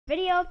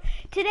Video.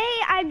 Today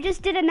I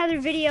just did another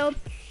video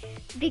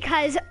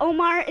because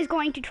Omar is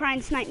going to try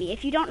and snipe me.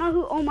 If you don't know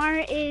who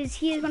Omar is,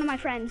 he is one of my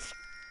friends.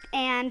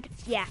 And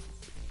yeah.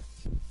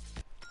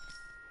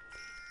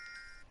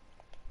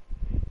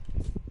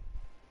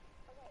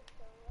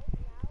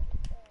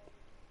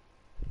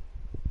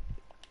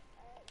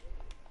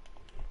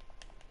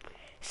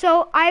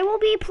 So I will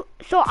be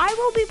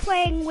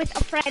playing with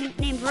a friend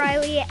named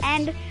Riley,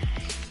 and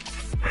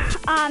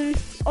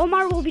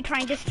Omar will be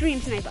trying to stream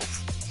snipe us.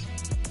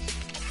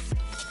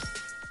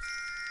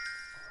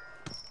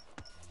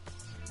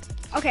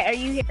 Okay, are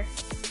you here?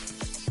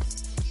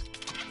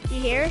 You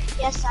here?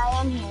 Yes,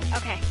 I am here.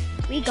 Okay,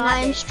 we got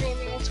I'm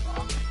streaming as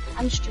well.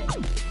 I'm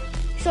streaming.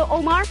 So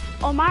Omar,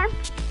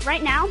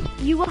 right now,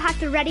 you will have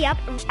to ready up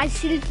as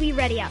soon as we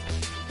ready up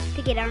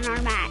to get on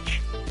our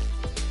match.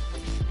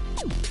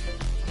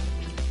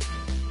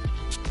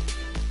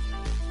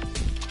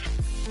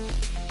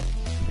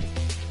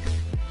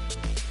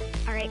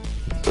 All right.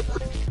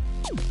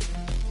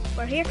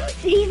 We're here.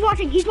 See, he's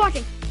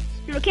watching.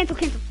 No, cancel.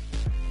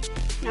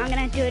 Now I'm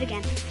gonna do it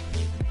again.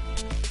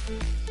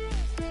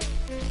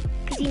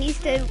 Because he needs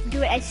to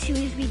do it as soon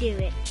as we do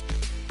it.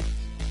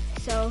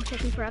 So,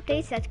 checking for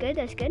updates, that's good.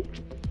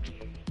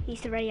 He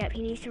needs to ready up,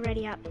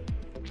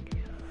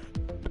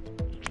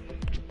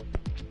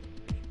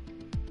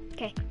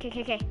 Okay,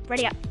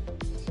 ready up.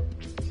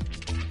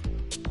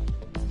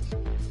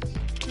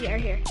 We are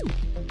here.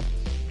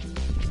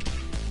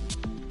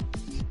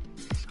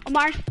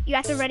 Omar, you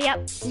have to ready up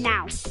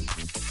now.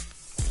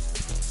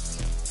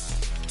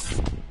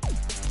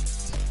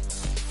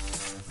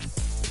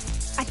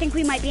 I think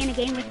we might be in a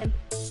game with him.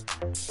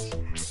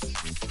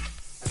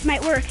 This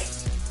might work.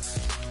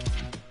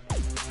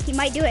 He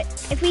might do it.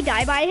 If we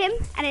die by him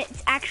and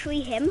it's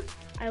actually him,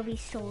 I'll be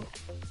so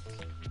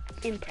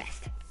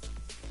impressed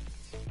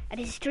at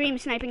his stream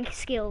sniping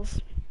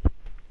skills.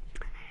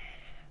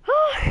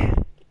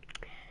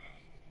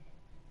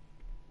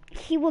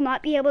 He will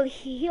not be able to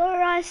hear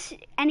us,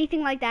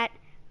 anything like that,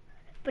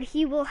 but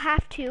he will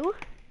have to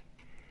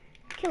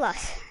kill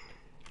us.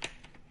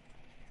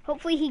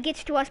 Hopefully he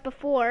gets to us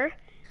before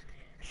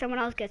someone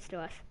else gets to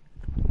us.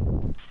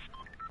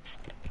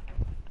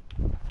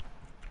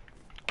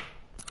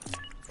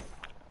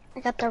 I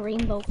got the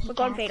rainbow. We're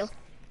going fatal.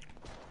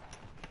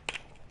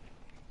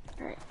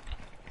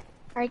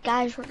 Alright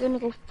guys, we're gonna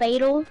go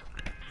fatal.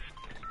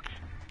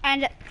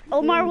 And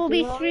Omar will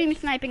be stream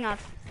sniping us.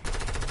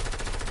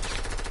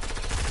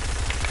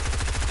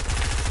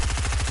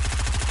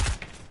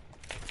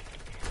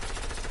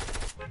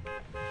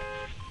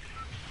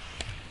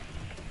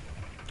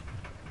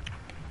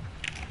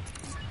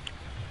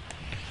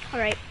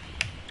 Alright.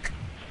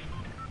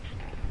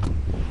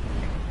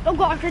 Oh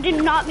gosh, I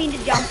did not mean to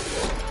jump.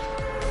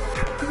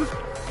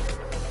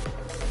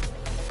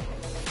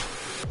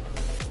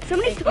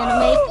 Somebody's gonna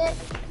make it.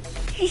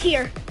 He's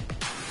here.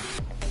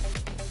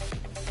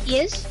 He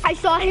is? I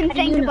saw him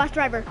thank the bus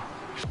driver.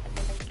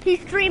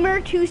 He's streamer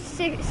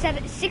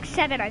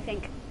 267, I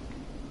think.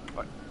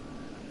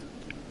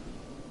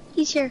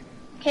 He's here.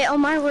 Okay,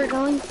 Omar, we're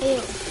going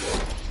fatal.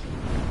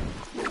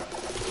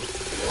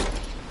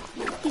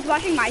 He's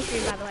watching my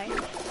stream, by the way.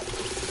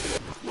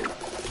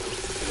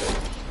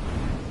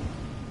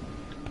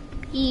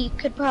 He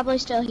could probably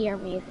still hear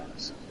me, though.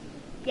 So.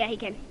 Yeah, he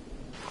can.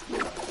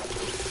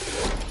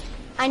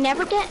 I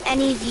never get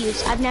any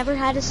views. I've never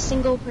had a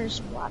single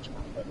person watch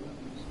my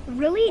videos.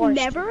 Really? Or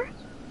Never?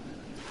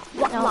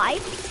 What, no.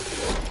 Live?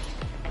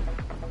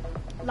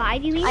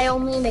 Live, you mean? I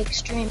only make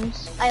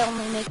streams.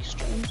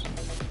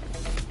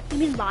 You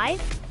mean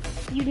live?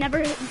 You've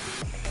never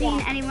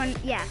seen anyone,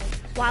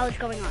 while it's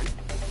going on.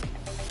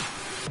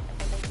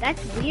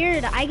 That's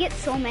weird. I get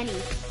so many.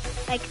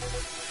 Like,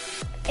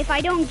 if I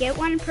don't get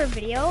one per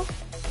video,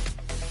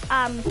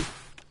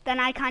 then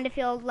I kind of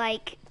feel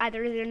like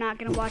either they're not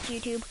gonna watch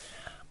YouTube,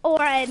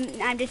 or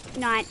I'm just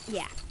not,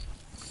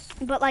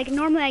 But like,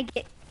 normally I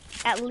get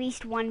at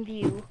least one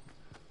view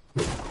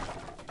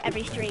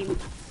every stream.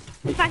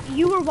 In fact,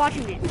 you were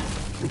watching it.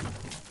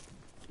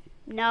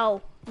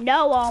 No,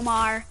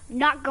 Omar.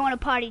 Not going to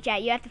party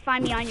chat. You have to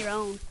find me on your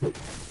own.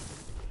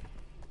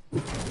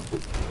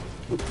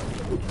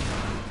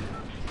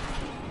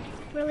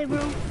 Really,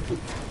 bro?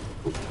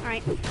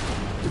 Alright.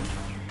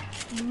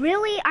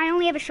 Really? I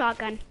only have a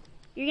shotgun.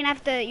 You're gonna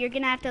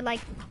have to like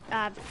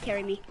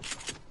carry me.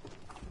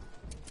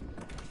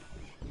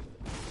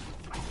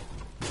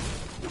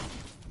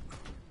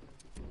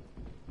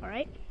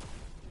 Alright.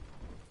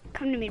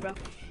 Come to me, bro.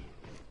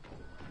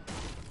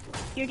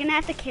 You're gonna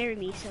have to carry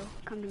me, so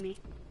come to me.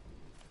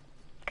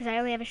 Cause I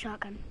only have a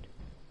shotgun.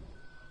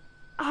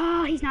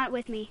 Oh, he's not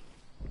with me.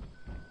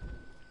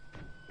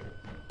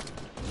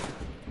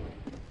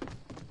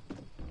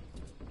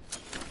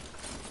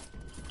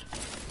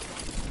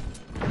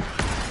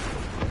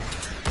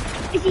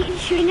 Is he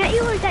shooting at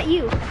you, or is that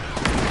you?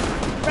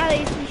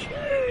 Riley,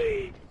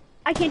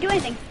 I can't do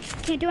anything.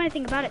 Can't do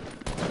anything about it.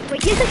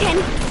 Wait, yes I can.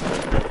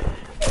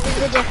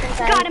 The difference.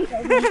 Got him.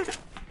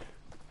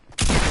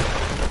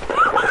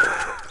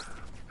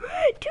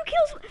 2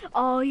 kills.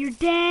 Oh, you're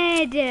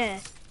dead.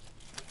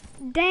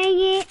 Dang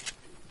it.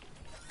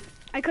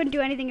 I couldn't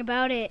do anything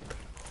about it.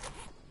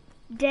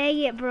 Dang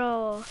it,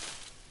 bro.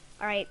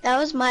 Alright. That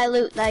was my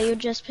loot that you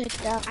just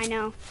picked up. I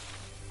know.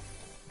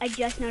 I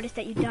just noticed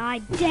that you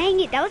died. Dang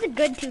it. That was a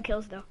good 2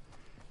 kills, though.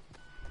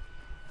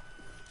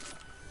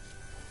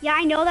 Yeah,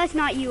 I know that's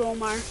not you,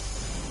 Omar.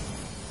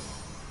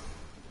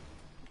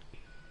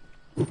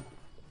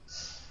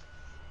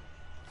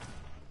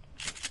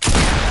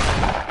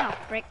 Oh,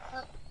 frick.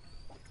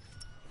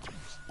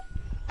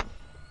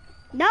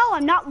 No,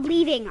 I'm not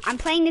leaving. I'm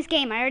playing this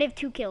game. I already have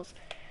 2 kills.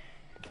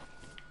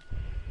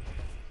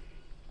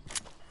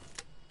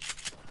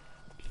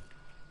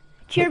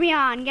 Cheer me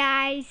on,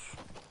 guys.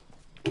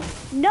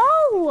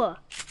 No!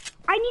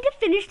 I need to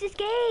finish this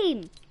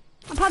game.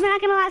 I'm probably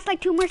not gonna last like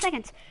 2 more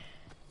seconds.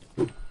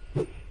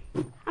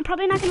 I'm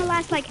probably not gonna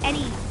last like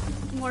any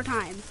more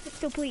time.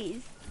 So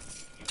please.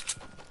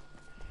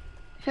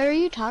 Who are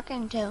you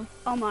talking to?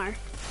 Omar.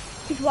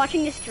 He's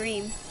watching the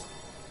stream.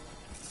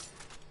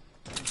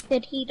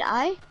 Did he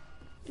die?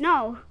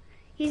 No.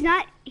 He's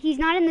not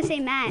in the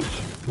same match.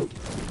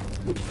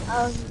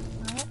 Oh,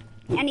 he's not?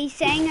 And he's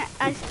saying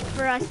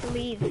for us to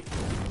leave.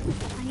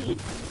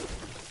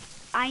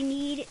 I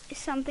need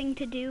something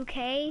to do,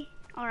 Kay?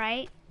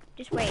 Alright.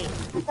 Just wait.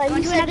 I thought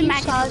you said you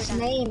saw his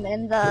name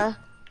in the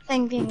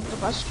thing being the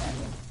bus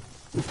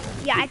driver.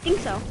 Yeah, I think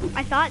so.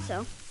 I thought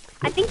so.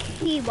 I think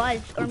he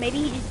was, or maybe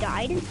he just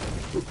died.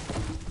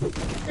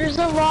 There's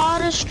a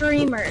lot of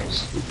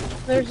streamers.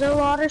 There's a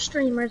lot of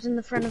streamers in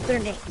the front of their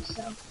names,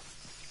 so.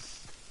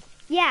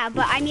 Yeah,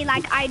 but I mean,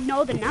 like, I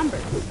know the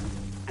numbers.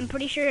 I'm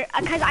pretty sure,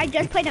 because I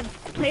just played a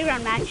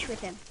playground match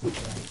with him.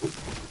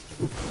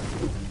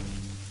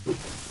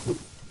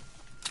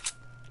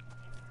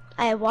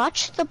 I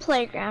watched the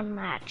playground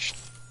match.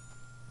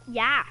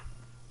 Yeah.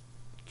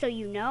 So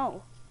you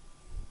know.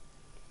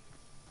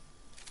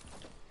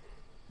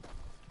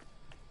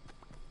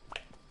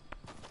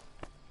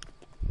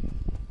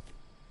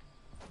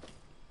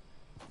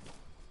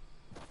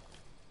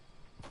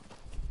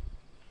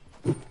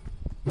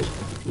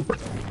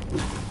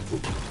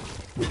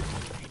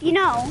 You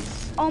know,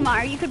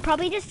 Omar, you could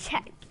probably just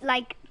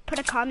like put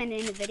a comment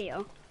in the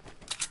video.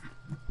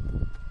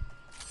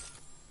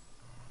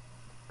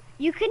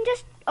 You can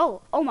just,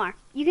 oh, Omar,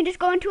 you can just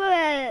go into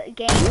a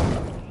game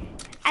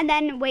and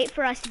then wait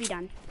for us to be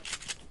done.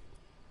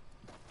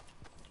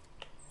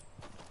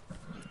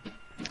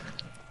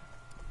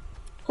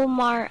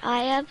 Omar,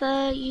 I have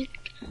a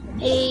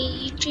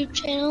YouTube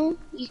channel.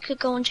 You could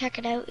go and check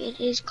it out. It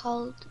is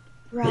called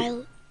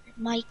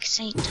Mike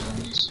St.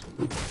 Thomas.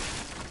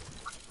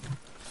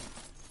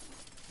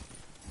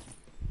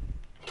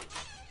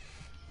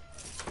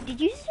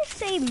 Did you just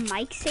say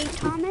Mike St.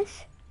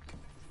 Thomas?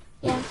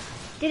 Yeah.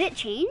 Did it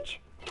change?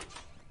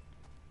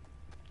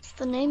 It's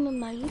the name of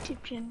my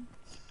YouTube channel.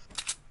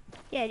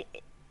 Yeah,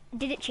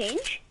 did it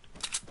change?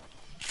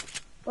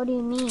 What do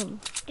you mean?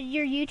 Did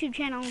your YouTube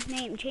channel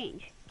name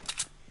change?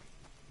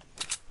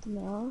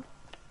 No.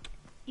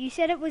 You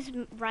said it was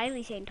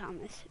Riley St.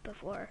 Thomas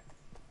before.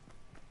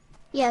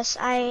 Yes,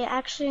 I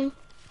actually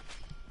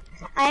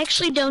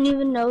don't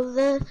even know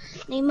the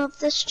name of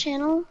this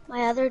channel.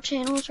 My other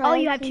channel is Riley.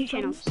 Oh, you have St. 2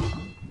 channels.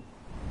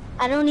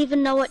 I don't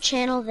even know what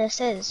channel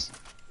this is.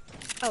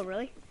 Oh,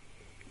 really?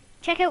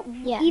 Check out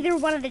either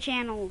one of the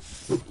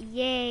channels.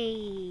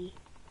 Yay.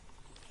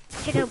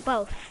 Check out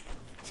both.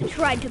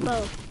 Subscribe to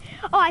both.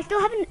 Oh, I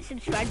still haven't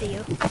subscribed to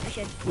you. I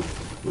should.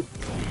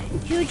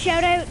 Huge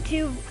shout out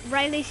to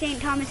Riley St.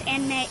 Thomas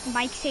and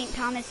Mike St.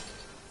 Thomas.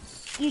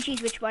 You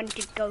choose which one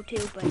to go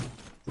to, but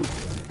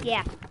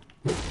yeah.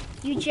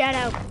 Huge shout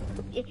out.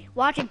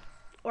 Watch it,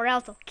 or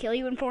else I'll kill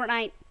you in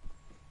Fortnite.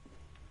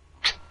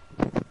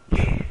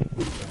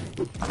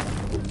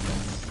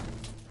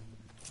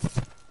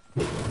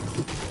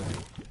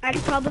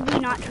 That's probably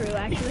not true,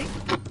 actually.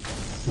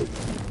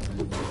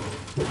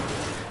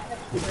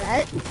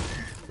 Threat?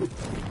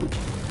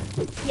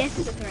 Yes,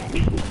 it's a threat.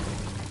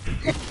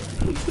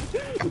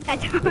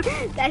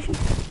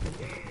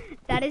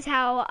 that is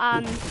how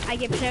I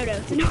get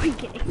shoutouts. No, I'm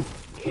kidding.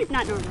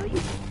 Not normally.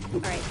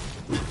 Alright.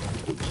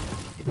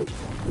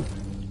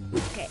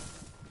 Okay.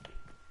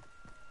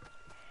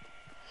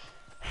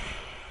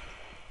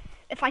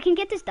 If I can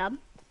get this dub,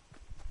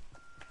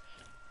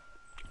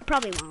 I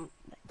probably won't,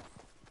 but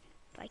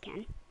if I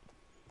can.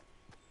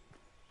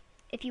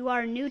 If you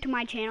are new to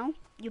my channel,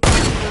 you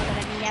probably know that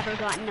I've never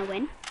gotten a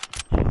win.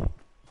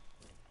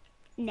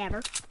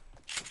 Never.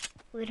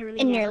 Literally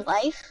in never. your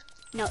life?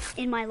 No,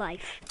 in my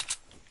life.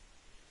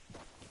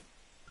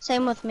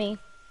 Same with me.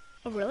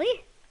 Oh,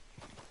 really?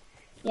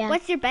 Yeah.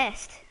 What's your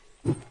best?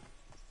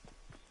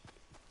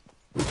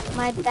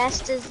 My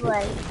best is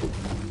like,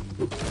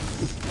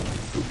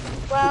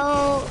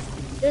 well,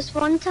 this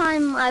one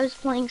time I was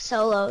playing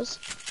solos.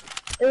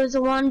 It was a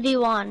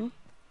 1v1.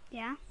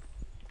 Yeah.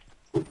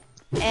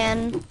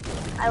 And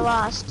I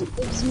lost. It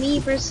was me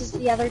versus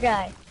the other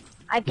guy.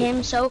 I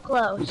came so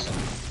close,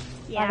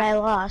 Yeah. but I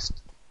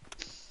lost.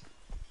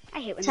 I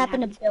hate when It's that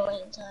happened happens. a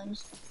billion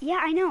times. Yeah,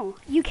 I know.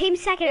 You came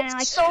second and I'm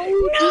like, It's so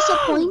no!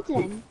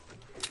 disappointing.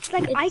 It's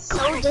like, It's I so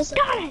got it,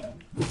 disappointing.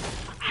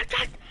 I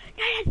just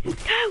needed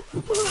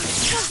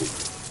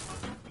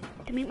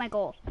to meet my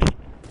goal.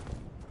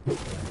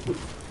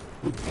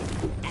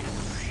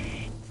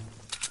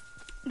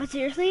 But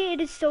seriously,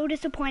 it is so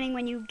disappointing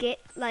when you get,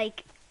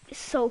 like,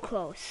 so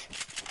close.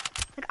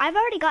 Like, I've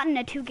already gotten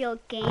a 2-kill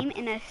game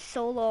in a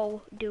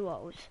solo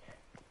duos.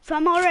 So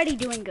I'm already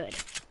doing good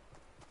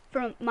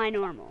for my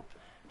normal.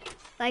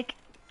 Like,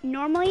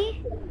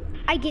 normally,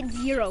 I get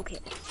 0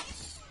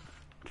 kills.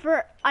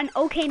 For an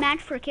okay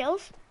match for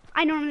kills,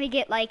 I normally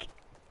get, like,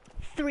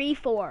 3,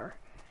 4.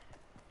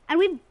 And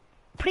we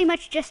pretty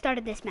much just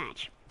started this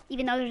match,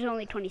 even though there's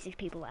only 26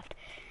 people left.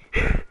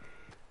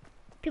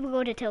 People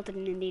go to Tilted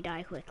and then they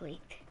die quickly.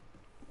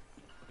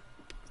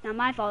 It's not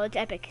my fault, it's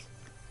Epic.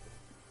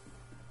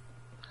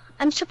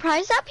 I'm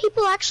surprised that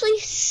people actually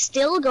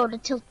still go to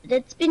Tilted.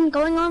 It's been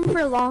going on for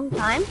a long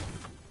time.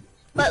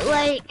 But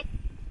like,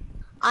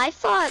 I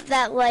thought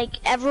that like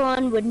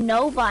everyone would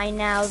know by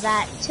now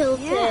that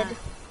Tilted,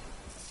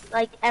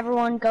 like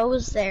everyone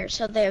goes there,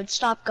 so they would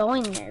stop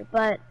going there,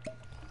 but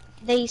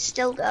they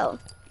still go.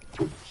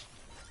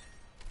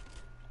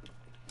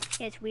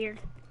 Yeah, it's weird.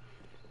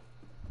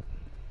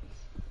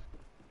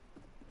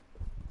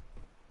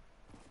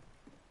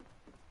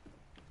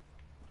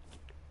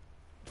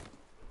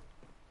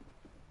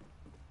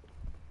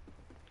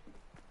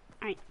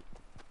 Alright.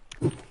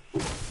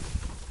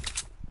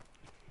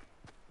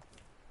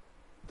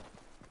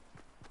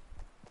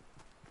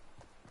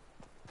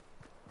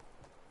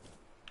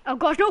 Oh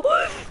gosh, no!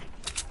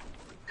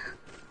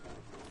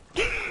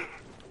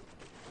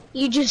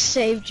 You just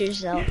saved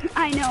yourself.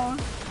 I know.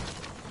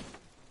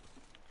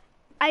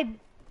 I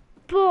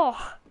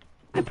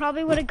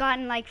probably would have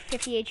gotten like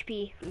 50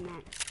 HP from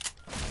that.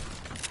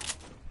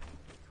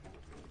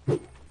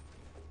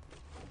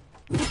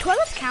 Do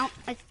toilets count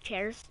as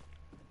chairs?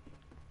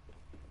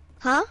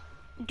 Huh?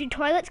 Do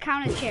toilets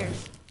count as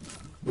chairs?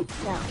 No.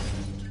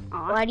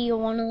 Aw. Why do you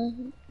want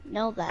to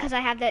know that? Because I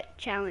have that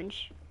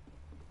challenge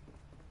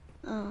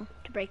Oh.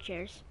 to break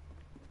chairs.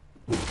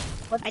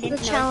 What's I the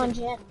didn't know challenge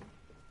in?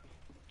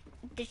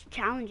 This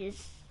challenge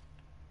is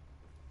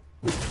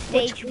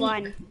stage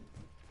 1.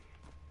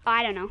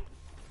 I don't know.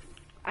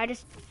 I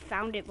just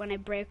found it when I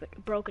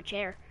broke a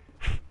chair.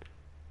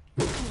 A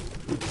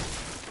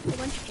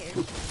bunch of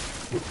chairs.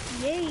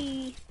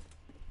 Yay!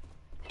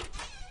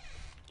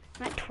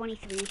 I'm at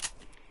 23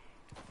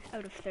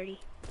 out of 30.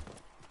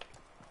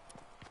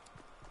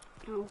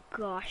 Oh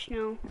gosh,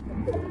 no.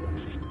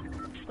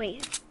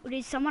 Wait,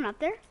 is someone up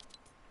there?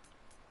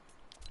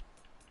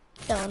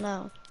 Don't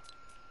know.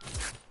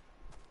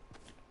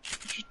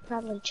 You should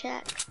probably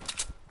check.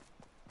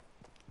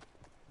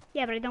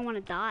 Yeah, but I don't want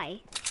to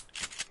die.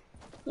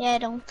 Yeah, I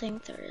don't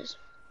think there is.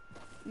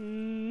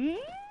 Mm-hmm.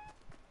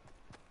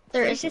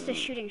 There It's isn't. just a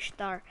shooting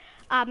star.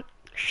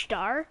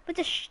 Star? What's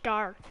a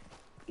star?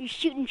 You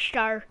shooting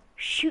star.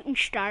 Shooting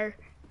star.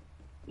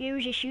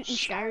 There's a shooting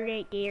star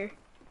right there.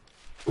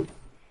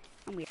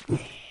 I'm weird.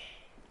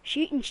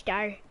 Shooting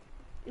star.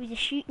 It was a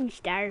shooting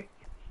star.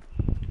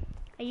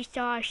 I just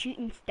saw a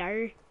shooting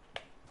star.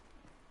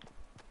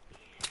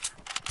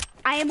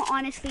 I am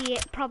honestly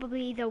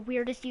probably the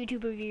weirdest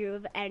YouTuber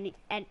you've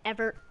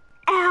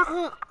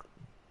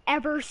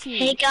ever seen.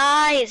 Hey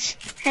guys!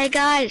 Hey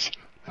guys!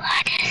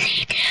 What is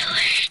he doing?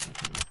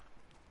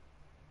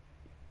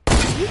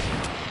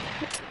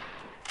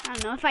 I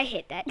don't know if I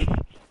hit that. No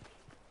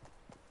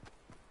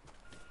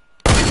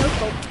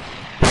scope.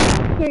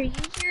 Here,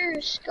 use your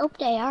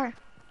scoped AR.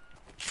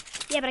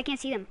 Yeah, but I can't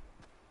see them.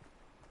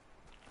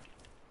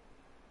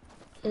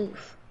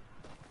 Oof.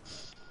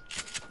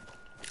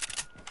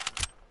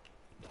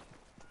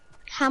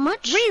 How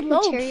much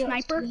Reload, materials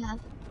sniper. do you have?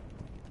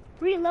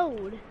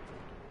 Reload.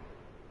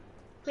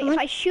 Wait, What? if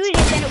I shoot it,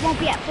 then it won't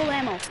be at full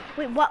ammo.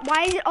 Wait, what?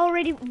 Why is it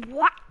already?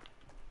 What?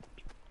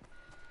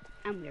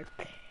 I'm weird.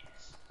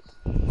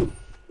 I'm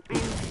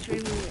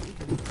extremely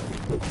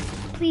weird.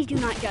 Please do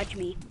not judge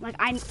me. Like,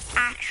 I'm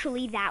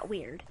actually that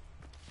weird.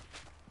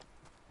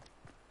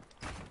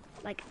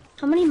 Like,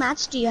 How many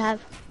mats do you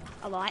have?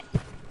 a lot.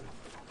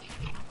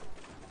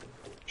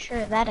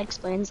 Sure, that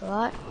explains a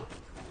lot.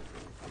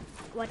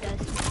 What does?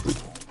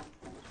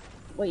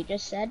 What you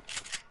just said.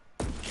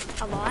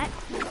 A lot.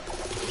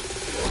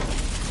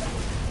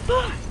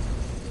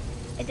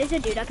 Is this a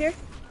dude up here?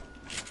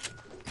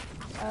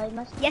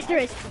 Must Yes, there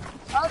is.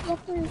 Oh, yes,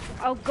 there is.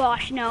 Oh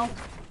gosh, no.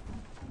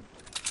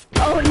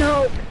 Oh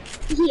no!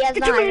 He has It's a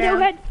the high tomato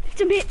ground. head.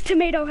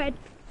 Tomato head.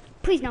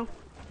 Please no.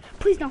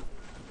 Please no.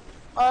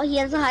 Oh, he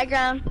has the high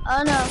ground.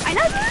 Oh no. I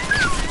know.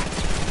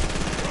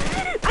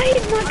 I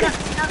am not gonna.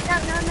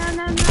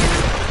 No.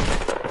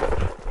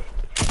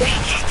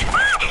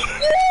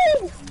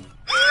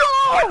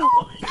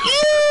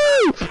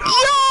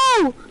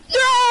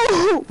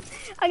 Yo!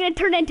 I'm gonna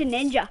turn into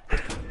ninja.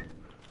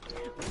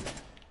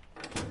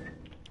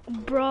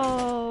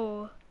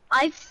 Bro.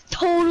 I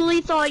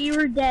totally thought you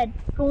were dead.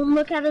 Go and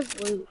look at his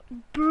loot.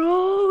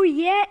 Bro,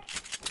 yeah.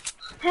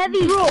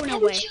 Heavy. Bro, no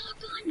heavy way.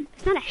 shotgun.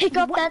 It's not a Pick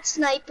up that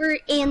sniper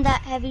and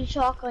that heavy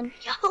shotgun.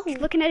 Yo. He's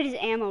looking at his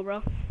ammo,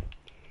 bro.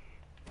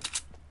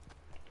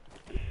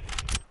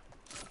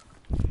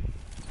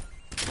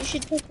 You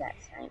should take that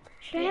sniper.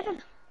 Should I have a...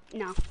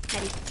 No,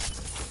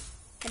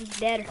 Heady's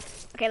dead.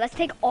 Okay, let's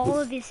take all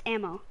of this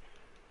ammo.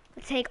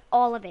 Let's take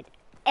all of it.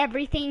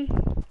 Everything.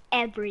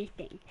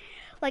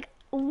 Like,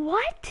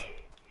 what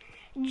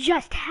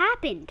just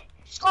happened?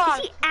 Scar.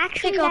 Is he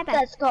actually Pick up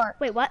that scar.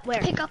 Wait, what? Where?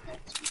 Pick up that.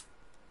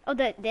 Oh,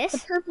 this? The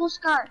purple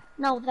scar.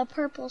 No, the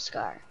purple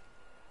scar.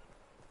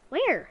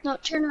 Where? No,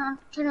 turn around.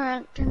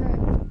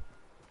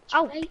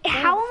 Oh, Right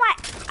how am I?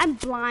 I'm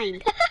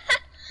blind.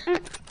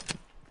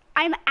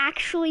 I'm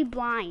actually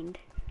blind.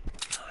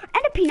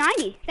 And a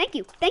P90. Thank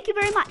you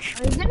very much.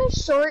 Are you gonna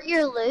sort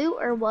your loot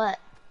or what?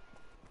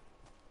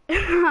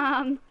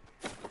 Soon.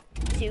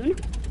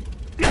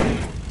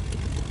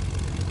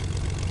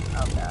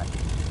 Oh god.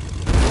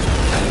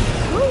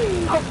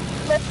 Ooh. Oh,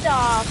 lift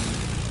off.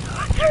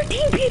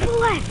 13 people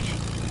left.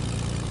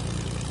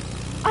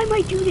 I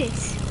might do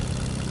this.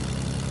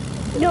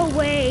 No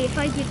way. If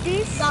I get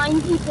this.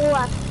 9 people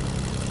left.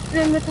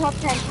 You're in the top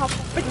 10.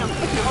 Frick no.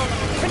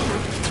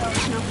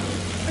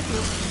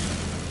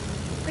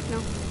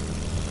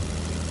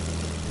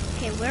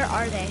 Okay, where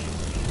are they?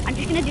 I'm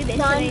just gonna do this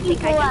so they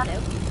think I can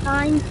do.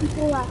 9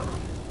 people left.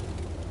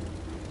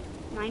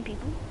 9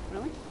 people?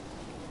 Really?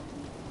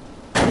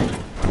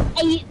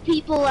 8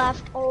 people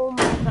left. Oh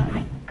my god.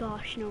 My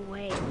gosh, no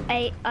way.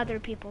 8 other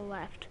people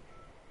left.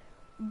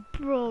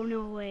 Bro,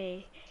 no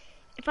way.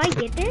 If I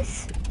get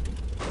this,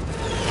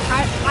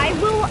 I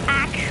will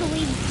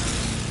actually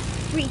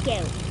freak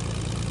out.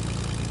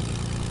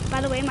 By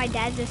the way, my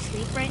dad's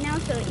asleep right now,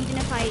 so even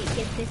if I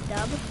get this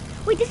dub...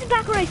 Wait, this is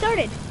back where I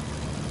started.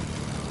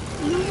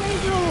 No way,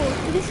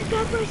 bro. This is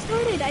back where I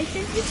started. I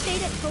should have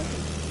stayed at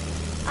Salty.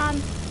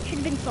 Should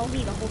have been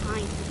Salty the whole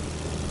time.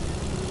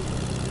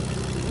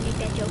 I make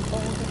that joke all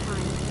the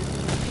time.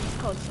 It's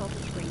called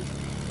Salty Springs.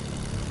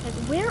 Like,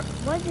 where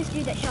was this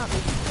dude that shot me?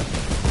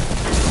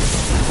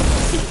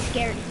 He's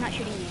scared. He's not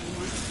shooting me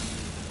anymore.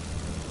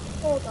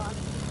 Hold on.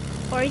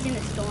 Or he's in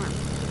the storm.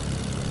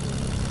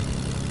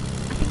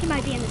 I think he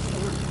might be in the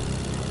storm.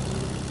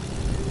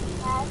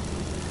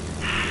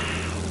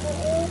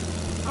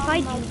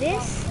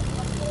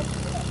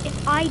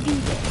 If I do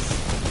this,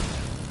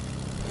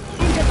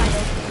 and goodbye,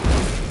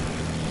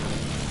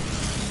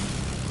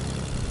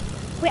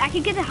 wait, I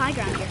could get the high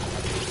ground here.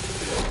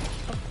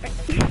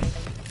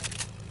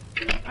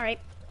 Oh, alright.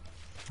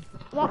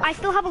 Well, I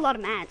still have a lot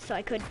of mats, so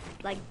I could,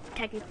 like,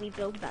 technically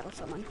build battle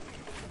someone.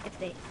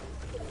 If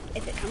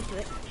it comes to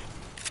it.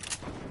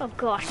 Oh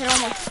gosh, that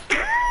almost...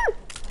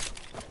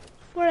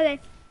 Where are they?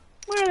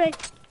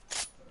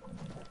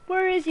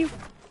 Where is you?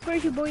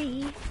 Where's you, boy?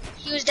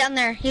 He was down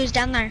there.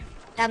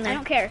 I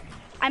don't care.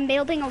 I'm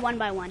building a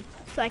 1x1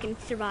 so I can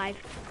survive.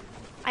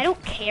 I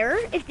don't care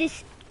if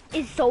this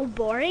is so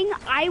boring.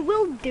 I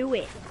will do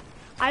it.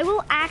 I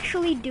will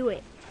actually do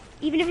it.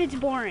 Even if it's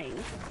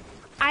boring.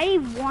 I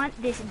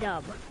want this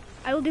dub.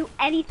 I will do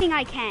anything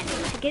I can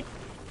to get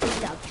this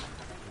dub.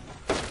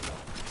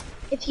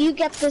 If you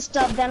get this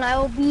dub, then I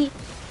will be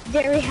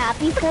very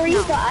happy for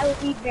you, but I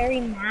will be very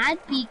mad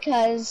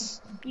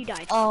because... You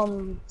died.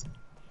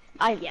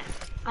 I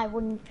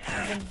wouldn't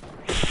even...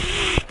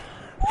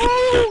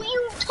 Oh,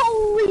 you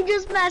totally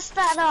just messed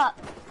that up.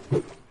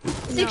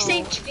 6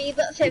 HP,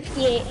 but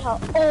 58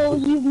 health. Oh,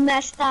 you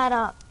messed that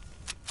up.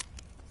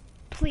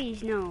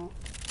 Please, no.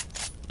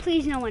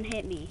 Please, no one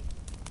hit me.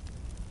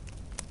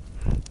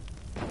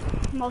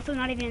 I'm also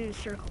not even in the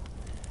circle.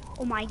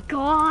 Oh my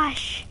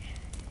gosh.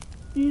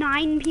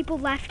 9 people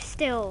left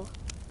still.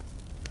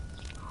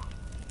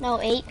 No,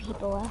 8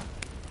 people left.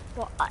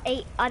 Well,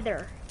 8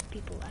 other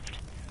people left.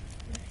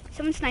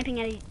 Someone's sniping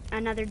at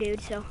another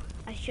dude, so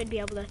I should be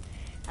able to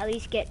at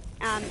least get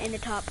in the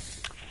top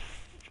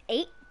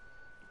 8.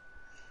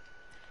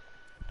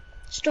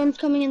 Storm's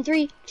coming in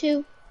 3,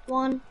 2,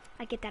 1.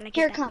 I get that.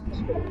 Here it comes.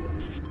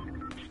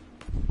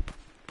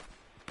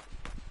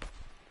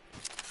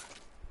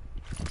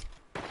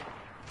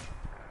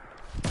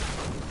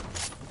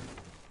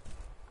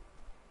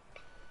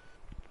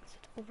 So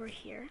it's over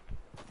here.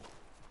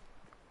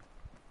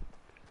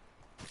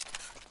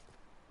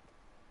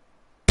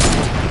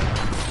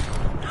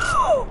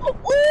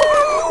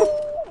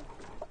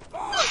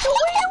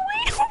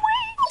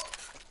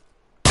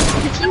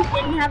 If you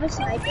didn't have a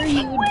sniper,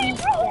 you would be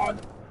dead.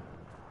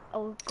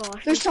 Oh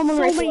gosh, There's someone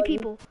so right many below you.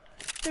 people.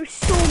 There's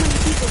so many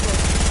people, bro.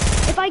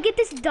 If I get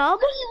this dub,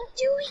 What are you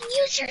doing?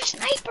 Use your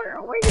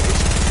sniper. Where did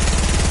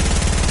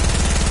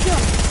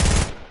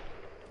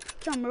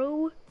kill him,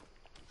 bro.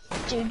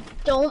 Dude,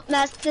 don't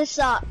mess this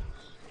up.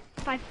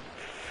 If I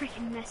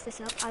freaking mess this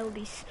up, I will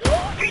be so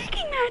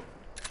freaking mad.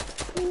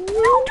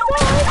 No,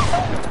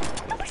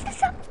 don't mess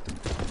this up.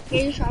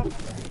 Here's your shot.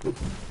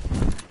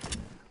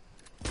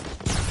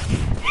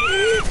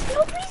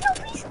 No, please, no,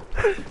 please.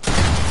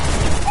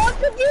 What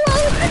to do?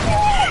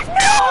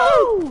 No!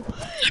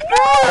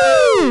 No!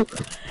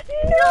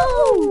 No!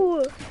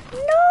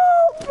 No,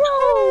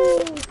 bro!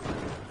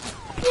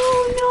 Bro,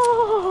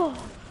 no!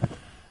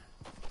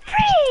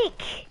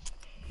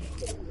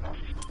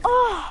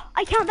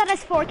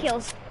 4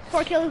 kills.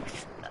 4 kills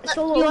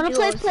solo. You want to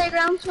play duos.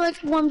 playground so I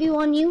can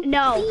 1v1 you?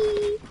 No.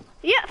 Please?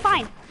 Yeah,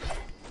 fine.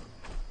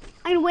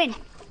 I'm gonna win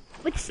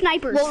with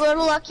snipers. We'll go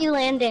to Lucky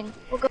Landing.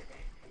 We'll go.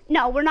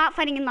 No, we're not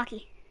fighting in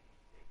Lucky.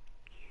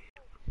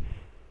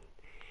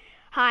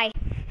 Hi.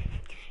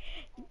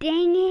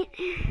 Dang it.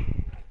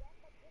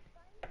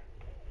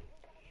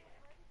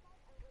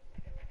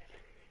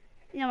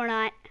 No, we're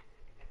not.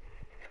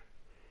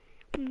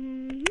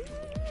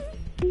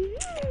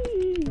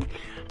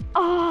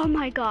 Oh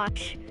my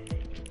gosh.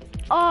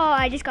 Oh,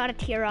 I just got a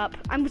tear up.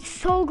 I'm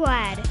so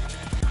glad.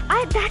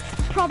 That's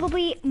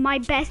probably my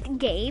best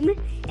game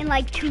in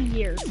like 2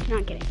 years.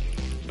 Not kidding.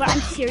 But I'm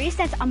serious,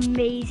 that's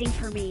amazing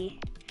for me.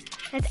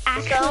 That's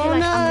actually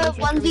like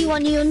amazing.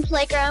 1v1 you in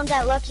playground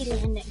at Lucky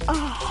Landing.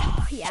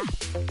 Oh, yeah.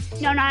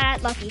 No, not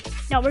at Lucky.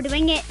 No, we're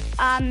doing it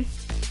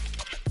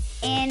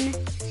in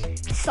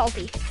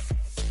Salty.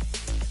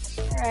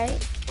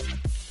 Alright.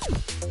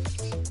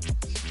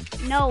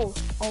 No,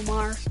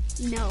 Omar.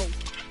 No.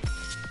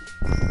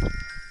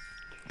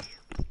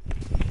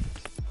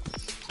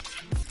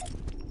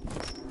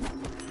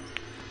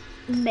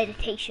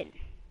 Meditation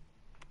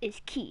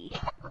is key.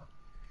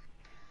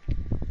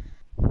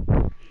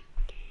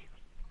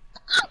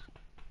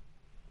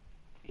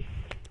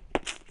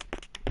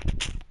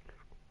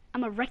 I'm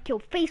gonna wreck your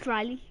face,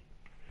 Riley.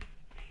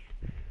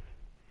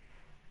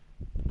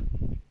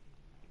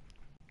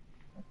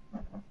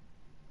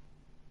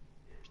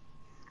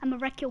 I'm gonna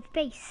wreck your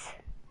face.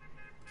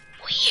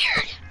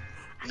 Weird.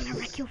 I'm gonna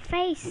wreck your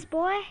face,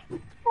 boy.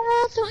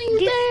 Oh, don't you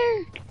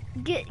dare.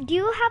 Do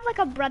you have like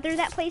a brother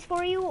that plays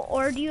for you,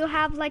 or do you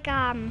have like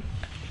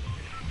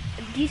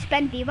do you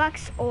spend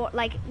V-Bucks or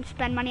like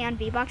spend money on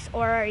V-Bucks,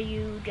 or are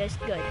you just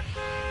good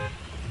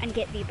and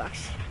get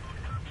V-Bucks?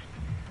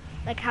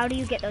 Like, how do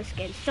you get those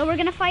skins? So we're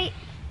gonna fight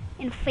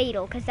in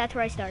Fatal because that's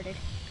where I started.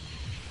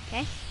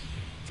 Okay,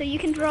 so you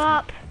can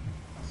drop.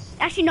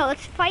 Actually, no.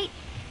 Let's fight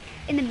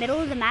in the middle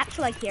of the map,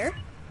 so like here.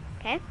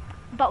 Okay,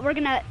 but we're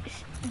gonna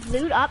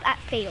loot up at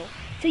Fatal,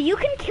 so you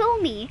can kill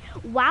me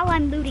while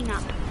I'm looting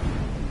up.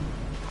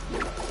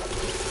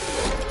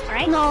 All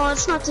right? No,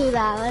 let's not do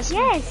that.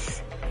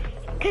 Yes,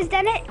 because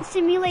then it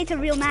simulates a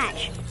real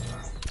match.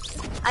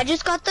 I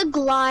just got the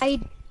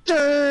glider.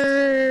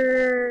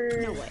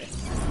 No way.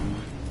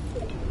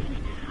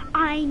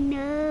 I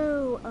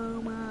know,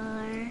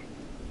 Omar.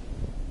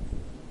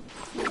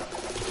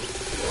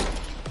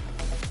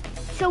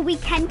 So we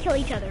can kill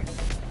each other.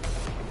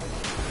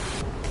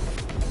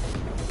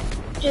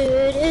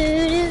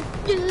 We're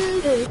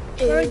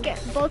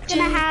both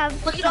gonna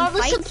have. Look at some all the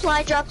fights.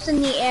 supply drops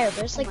in the air.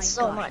 There's like Oh my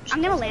so God. much.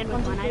 I'm gonna land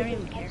with one. I don't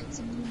even care.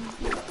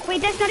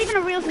 Wait, that's not even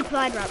a real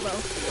supply drop, bro.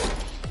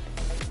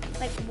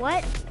 Like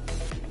what?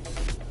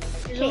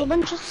 There's a whole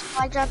bunch of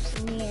supply drops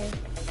in the air.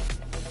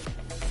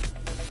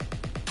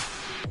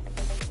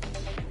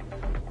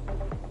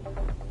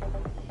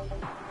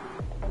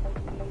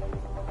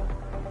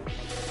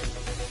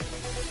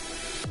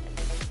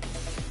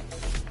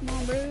 Come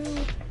on, bro.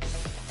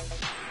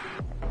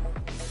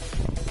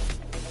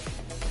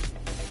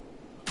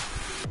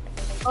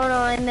 Oh no,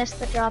 I missed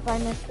the drop.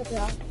 I'm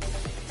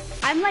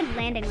like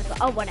landing with.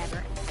 Oh,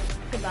 whatever.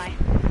 Goodbye.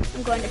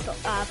 I'm going to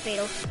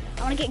Fatal.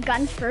 I want to get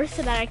guns first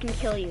so that I can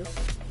kill you.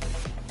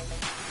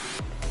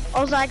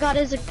 All I got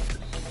is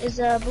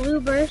a blue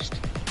burst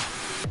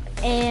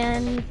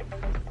and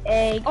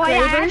a Oh gray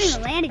yeah, I haven't burst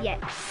even landed yet.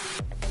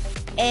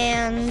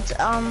 and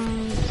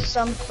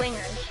some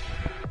clingers.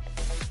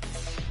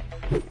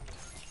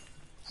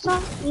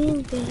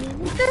 Something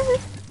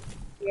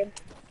weird.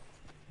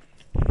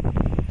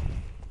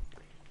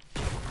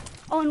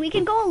 Oh, and we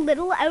can go a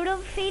little out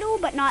of Fatal,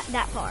 but not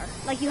that far.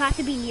 Like, you have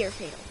to be near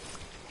Fatal.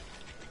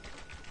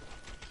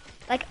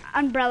 Like,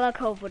 Umbrella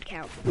Cove would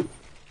count.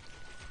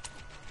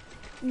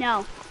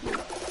 No.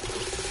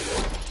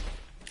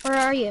 Where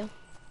are you?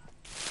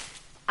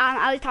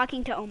 I was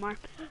talking to Omar.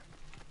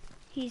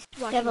 He's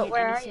watching. Yeah, but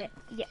where are you?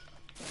 Yeah.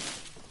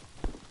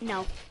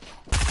 No.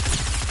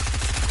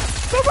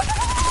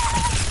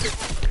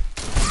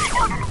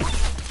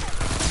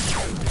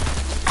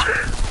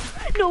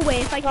 No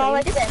way, if I kill Oh, you.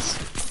 like this.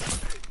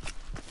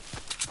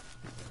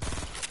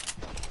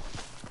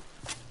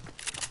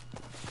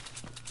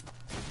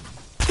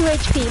 Two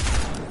HP.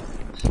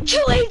 2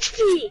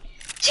 HP!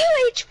 2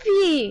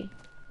 HP!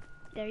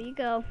 There you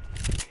go.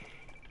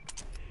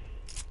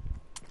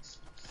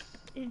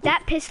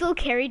 That pistol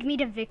carried me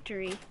to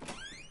victory.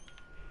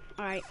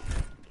 Alright.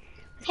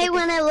 Hey,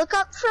 when I look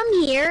up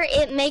from here,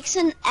 it makes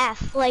an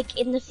F, like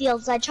in the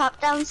fields. I chopped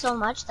down so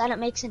much that it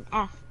makes an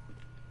F.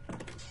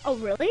 Oh,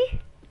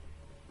 really?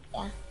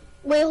 Yeah.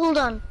 Wait, hold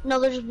on. No,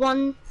 there's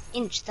 1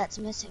 inch that's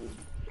missing.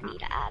 I need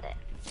to add it.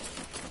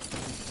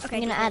 Okay,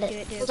 I'm gonna add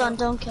it. Hold on,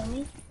 don't kill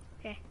me.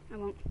 Okay, I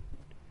won't.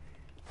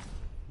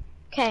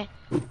 Okay.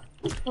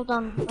 Hold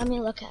on, let me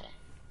look at it.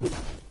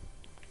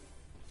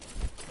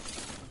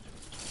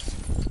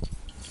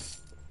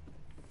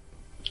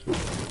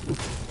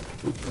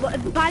 Well,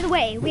 by the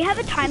way, we have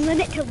a time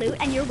limit to loot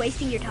and you're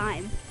wasting your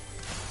time.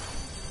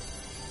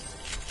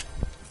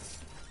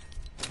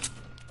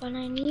 What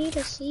on, I need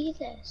to see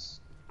this.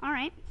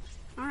 Alright,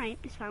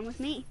 it's fine with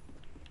me.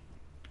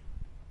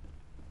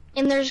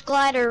 And there's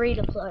glider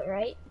redeploy,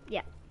 right?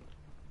 Yeah.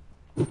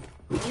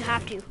 You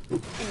have to in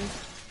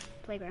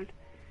playground.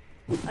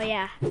 Oh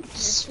yeah.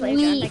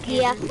 Sweet,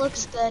 yeah,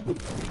 looks good.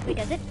 Wait,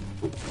 does it?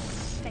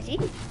 Can I see?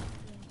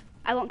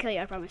 I won't kill you,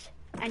 I promise.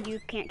 And you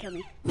can't kill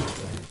me.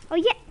 Oh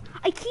yeah,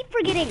 I keep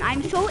forgetting.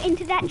 I'm so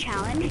into that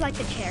challenge, like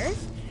the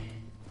chairs.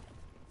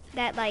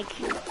 That like,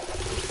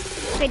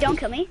 okay, don't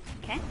kill me,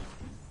 okay?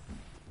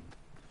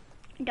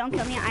 Don't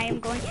kill me, I am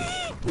going,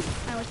 I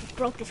almost just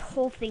broke this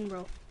whole thing,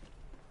 bro.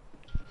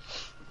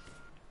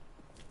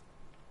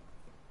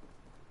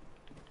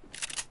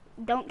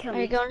 Don't kill me.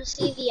 Are you going to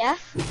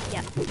CVF?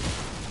 Yeah.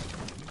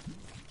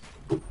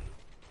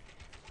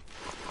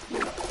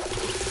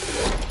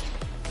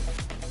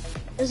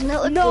 Doesn't it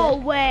look No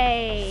good?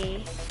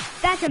 way.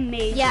 That's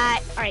amazing. Yeah,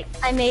 Alright.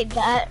 I made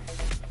that.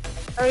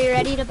 Are we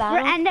ready to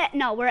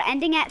battle? We're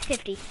ending at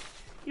 50. You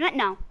know what?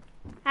 No.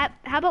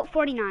 How about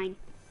 49?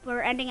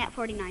 We're ending at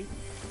 49.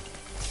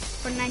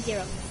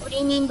 49-0. What do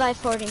you mean by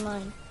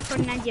 49?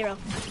 49-0.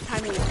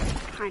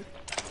 Time.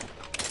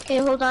 Okay,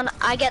 hold on.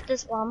 I get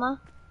this llama.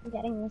 I'm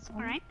getting this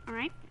one.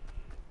 Alright.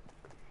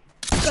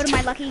 Go to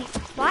my lucky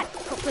spot.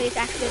 Hopefully it's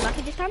actually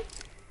lucky this time.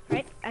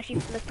 Alright,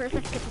 actually, first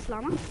let's get this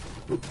llama.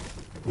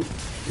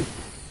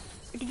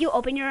 Did you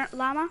open your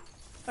llama?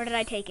 Or did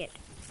I take it?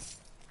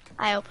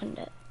 I opened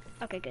it.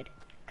 Okay, good.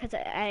 Because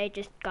I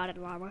just got a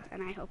llama,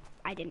 and I hope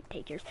I didn't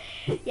take yours.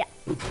 Yeah.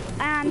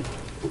 And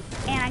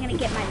I'm going to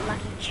get my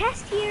lucky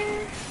chest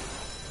here.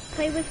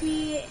 Play with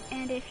me,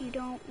 and if you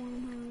don't,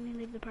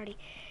 leave the party.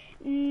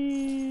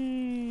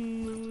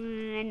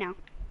 No.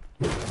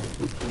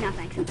 No,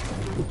 thanks. No.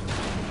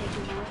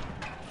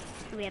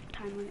 We have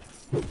time limit.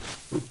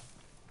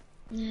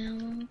 Now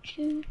won't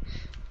you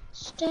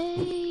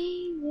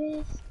stay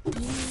with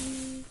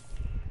me?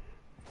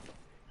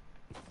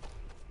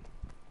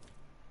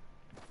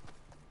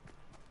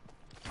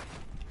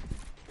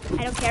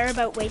 I don't care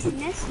about wasting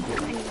this. I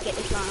need to get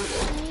this llama.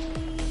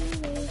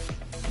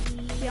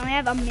 We only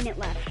have a minute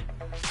left.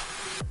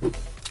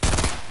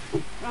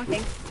 Wrong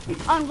thing.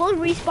 We'll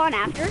respawn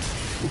after,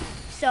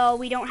 so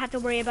we don't have to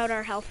worry about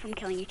our health from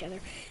killing each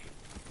other.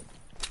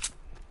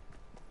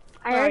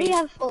 I already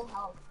have full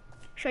health.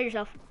 Show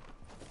yourself.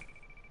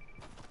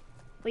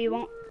 Well, you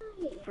won't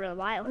for a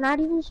while. We're not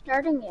even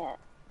starting yet.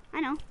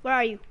 I know. Where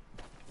are you?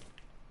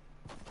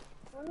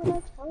 Why would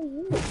I tell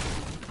you?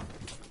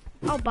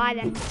 Oh, bye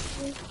then.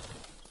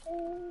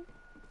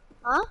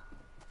 Huh?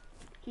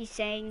 He's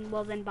saying,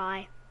 well then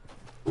bye.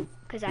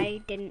 Because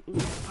I didn't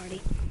leave the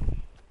party.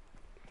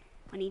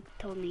 When he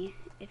told me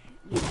if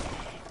you...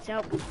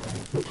 So,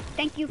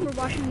 thank you for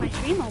watching my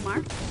stream,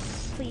 Omar.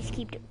 Please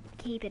keep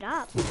it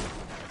up.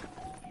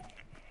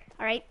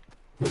 Alright.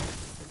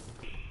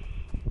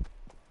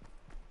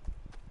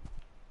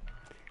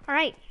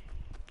 Alright.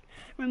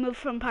 Removed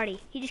from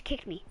party. He just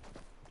kicked me.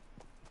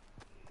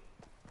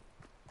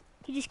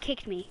 He just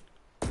kicked me.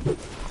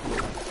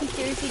 He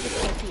seriously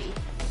just kicked me.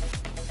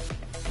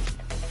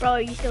 Bro,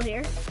 are you still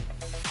here?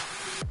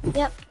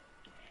 Yep.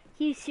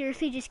 He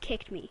seriously just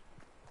kicked me.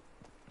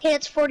 Okay,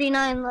 it's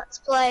 49. Let's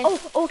play. Oh,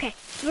 okay.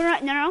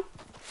 No.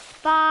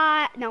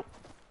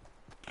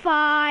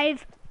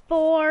 5,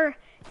 4,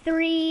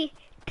 3,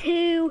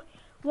 2,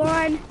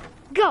 1,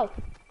 go.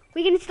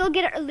 We can still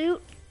get our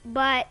loot,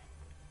 but,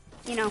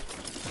 you know,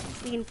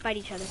 we can fight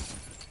each other.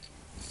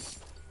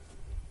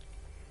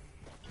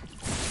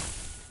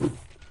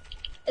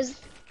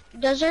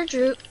 Does our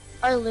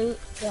loot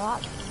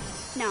drop?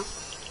 No.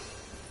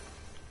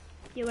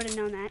 You would have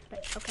known that,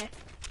 but okay.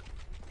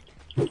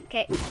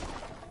 Okay,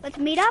 let's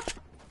meet up.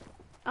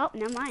 Oh,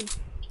 never mind.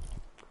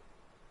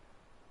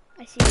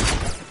 I see.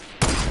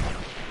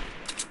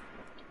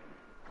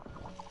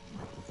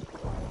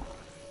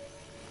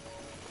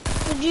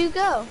 Where'd you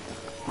go?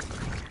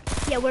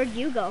 Yeah, where'd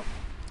you go?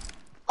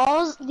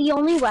 The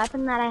only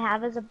weapon that I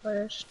have is a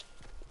burst.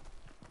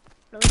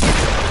 Really?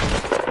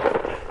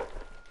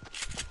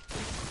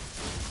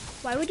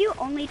 Why would you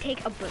only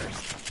take a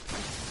burst?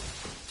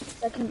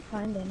 I couldn't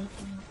find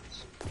anything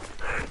else.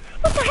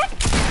 What the heck?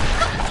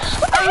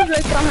 I was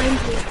right behind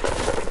you.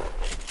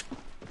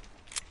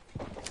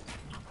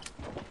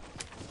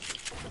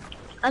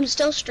 I'm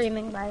still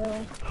streaming, by the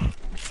way.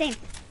 Same.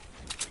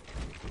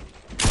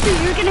 So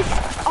you're gonna,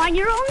 on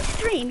your own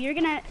stream, you're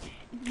gonna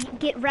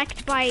get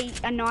wrecked by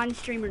a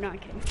non-streamer, not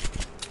kidding.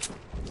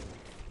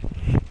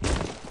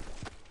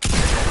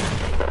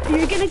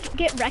 You're gonna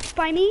get wrecked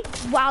by me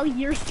while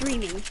you're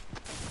streaming.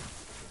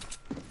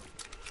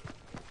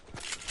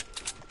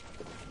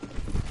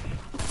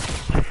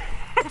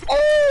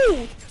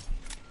 Oh!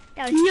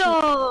 That was cheap.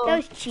 That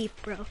was cheap,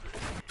 bro.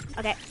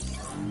 Okay.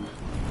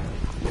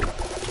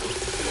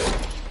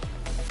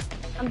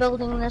 I'm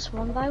building this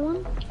one by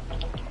one.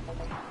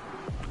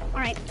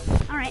 Alright,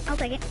 I'll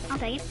take it. I'll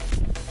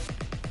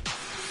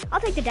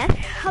take the death.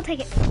 I'll take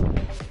it.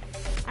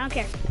 I don't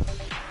care.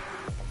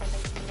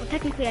 Well,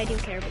 technically I do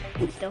care,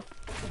 but still.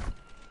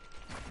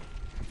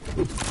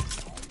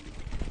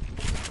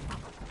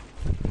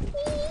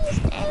 Please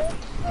stay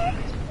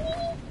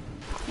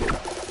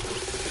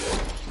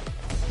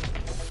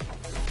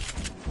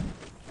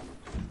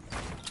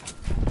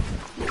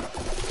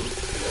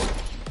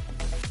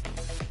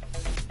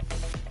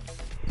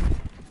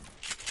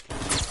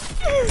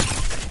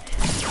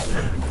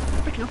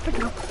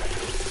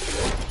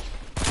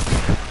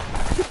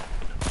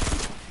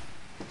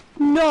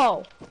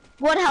no!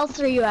 What health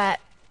are you at?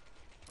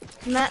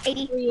 I'm at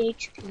 80. 3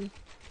 HP.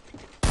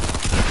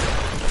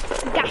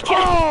 Gotcha.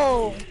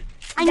 Oh!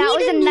 That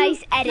was a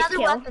nice edit another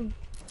kill. weapon.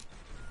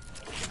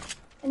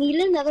 I need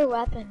another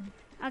weapon.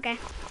 Okay,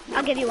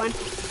 I'll give you one.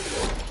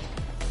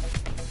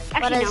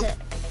 What Actually, is no. it?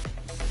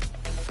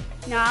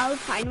 No, I'll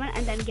find one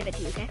and then give it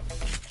to you, okay?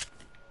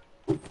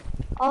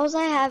 All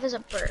I have is a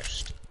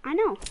burst. I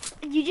know.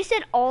 You just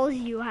said all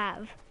you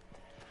have.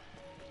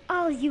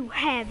 All you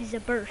have is a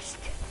burst.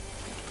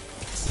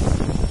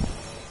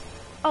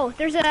 Oh,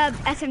 there's a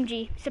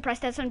SMG,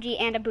 suppressed SMG,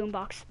 and a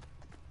boombox.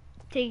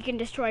 So you can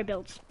destroy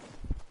builds.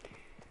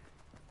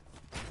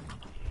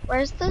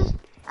 Where's the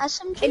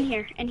SMG? In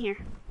here, in here.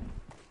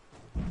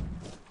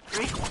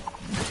 Alright.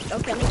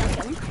 Don't kill me, don't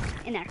kill me.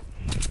 In there.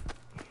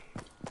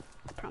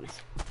 Promise.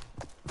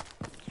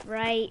 It's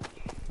right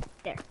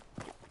there.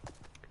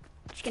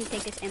 Just gonna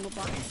take this ammo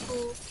box.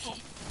 Okay.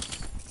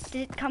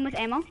 Did it come with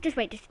ammo? Just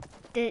wait,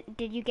 did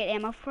you get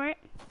ammo for it?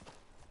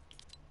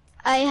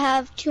 I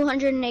have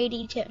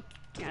 282.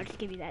 No, I'll just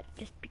give you that,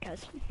 just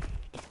because.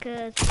 Just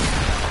cause.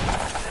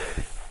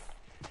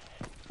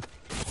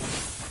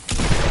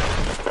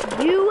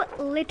 You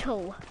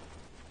little.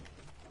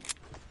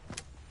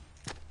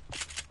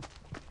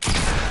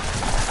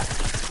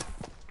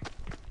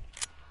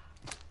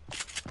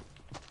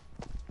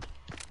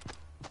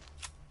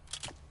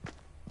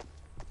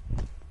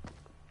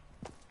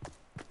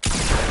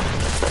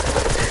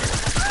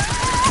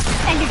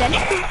 And you're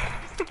dead.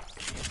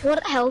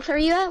 What health are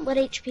you at? What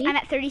HP? I'm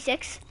at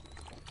 36.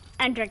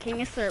 I'm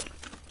drinking a slurp.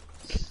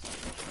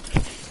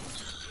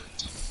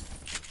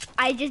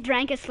 I just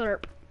drank a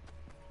slurp.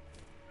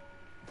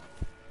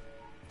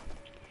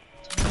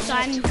 So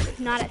I'm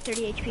not at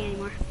 30 HP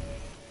anymore.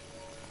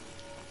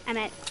 I'm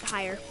at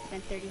higher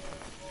than 30.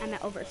 I'm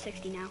at over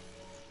 60 now.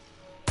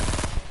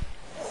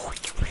 Oh,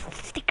 you little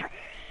sticker.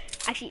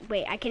 Actually,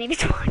 wait, I can't even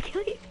spawn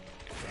kill you.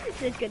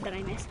 So it's good that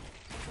I missed.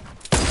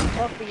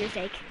 All for your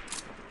sake.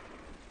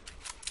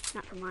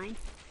 Not for mine.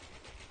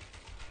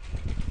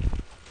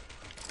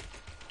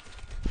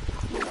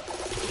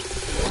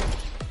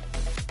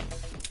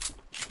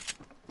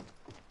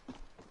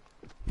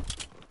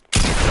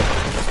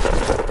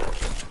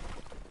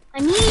 I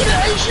need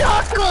a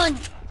shotgun!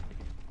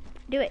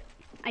 Do it.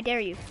 I dare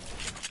you.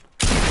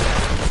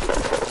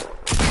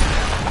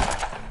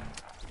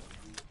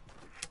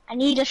 I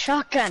need a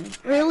shotgun.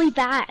 Really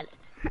bad.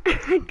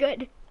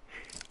 Good.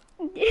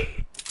 Are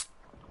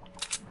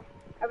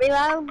we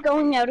allowed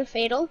going out of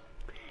Fatal?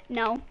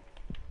 No.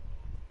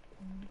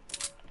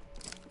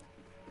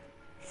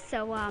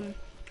 So,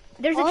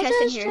 there's a All chest I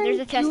in was here. trying There's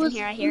a to chest do in was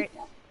here, I hear it.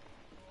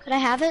 Could I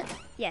have it?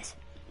 Yes.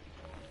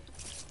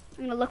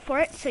 I'm gonna look for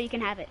it so you can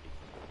have it.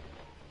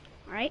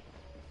 Alright?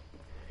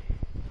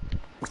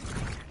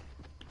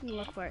 I'm gonna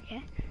look for it,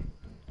 okay?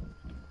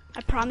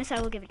 I promise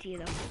I will give it to you,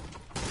 though.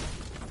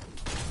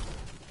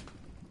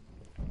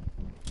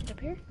 Is it up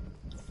here?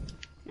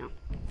 No.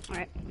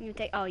 Alright, I'm gonna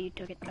take. Oh, you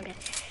took it. Okay.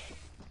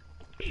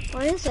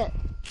 Where is it?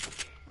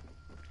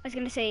 I was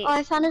gonna say. Oh,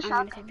 I found a I'm gonna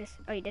shotgun. take this.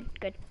 Oh, you did?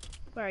 Good.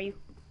 Where are you?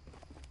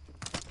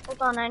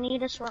 Hold on, I need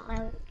to sort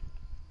my...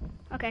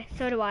 Okay,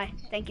 so do I.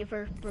 Thank you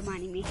for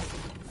reminding me.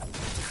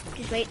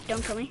 Just wait,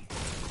 don't kill me.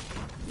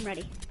 I'm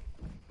ready.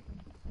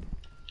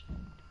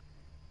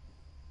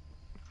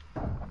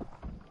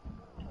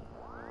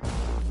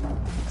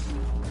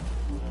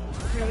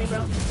 Really,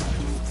 bro?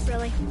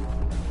 Really?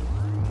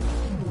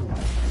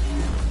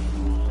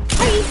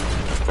 Hey!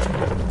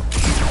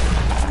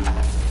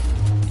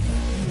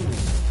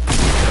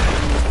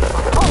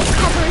 Oh,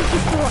 cover is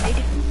destroyed.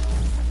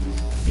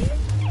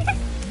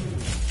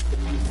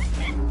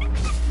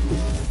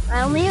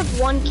 I only have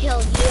one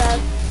kill. You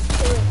have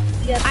two.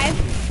 You have... I have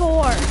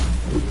 4.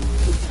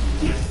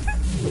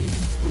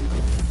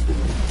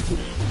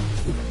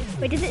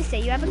 Wait, does it say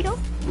you have a kill?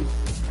 No,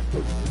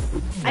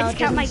 I just it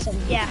count my. doesn't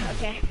say. Yeah,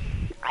 okay.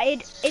 I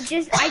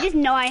just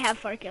know I have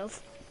 4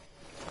 kills.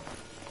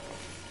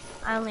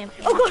 I only have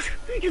Oh one. gosh,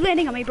 you're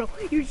landing on me, bro.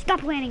 You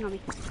stop landing on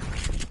me.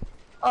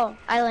 Oh,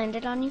 I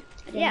landed on you?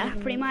 I didn't Yeah,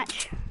 even pretty know.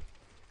 much.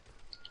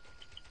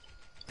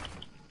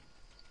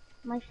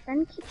 My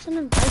friend keeps on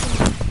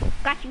inviting me.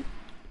 Got you.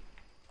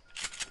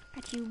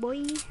 Got you,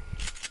 boy.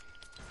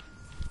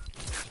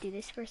 Do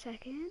this for a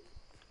second.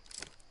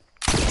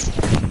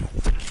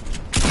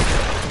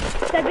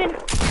 That'd been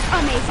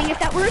amazing if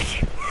that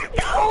worked.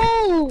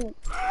 Oh!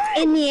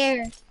 In the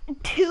air.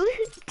 2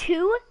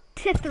 to 4.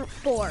 2 to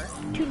 4.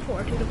 2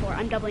 to 4.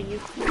 I'm doubling you.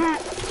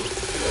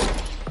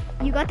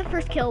 You got the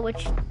first kill,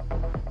 which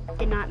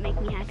did not make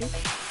me happy.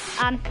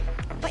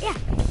 But yeah,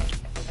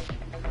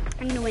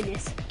 I'm gonna win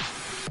this.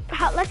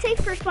 Let's say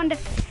first one to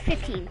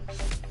 15.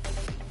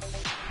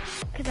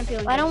 Cause I'm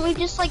feeling Why good. don't we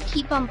just like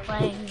keep on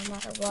playing no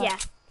matter what? Yeah.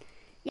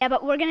 Yeah,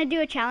 but we're gonna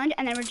do a challenge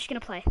and then we're just gonna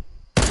play.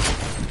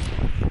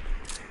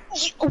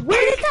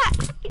 Where did that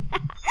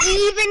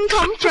even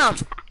come from?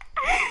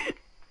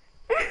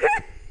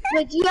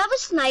 Wait, do you have a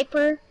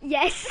sniper?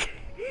 Yes.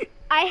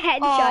 I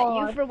headshot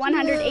Oh, you for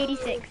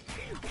 186.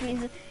 Which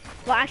means,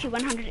 well, actually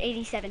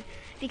 187.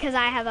 Because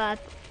I have a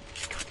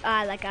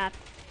like a.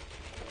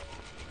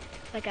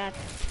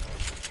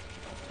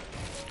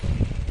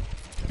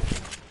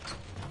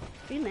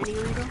 Are you landing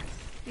on me, bro?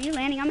 Are you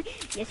landing on me?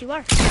 Yes, you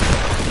are.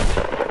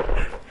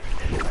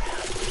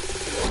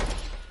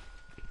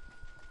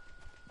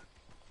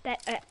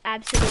 That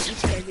absolutely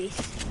scared me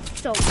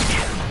so much.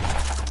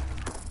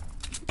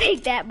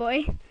 Take that,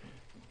 boy.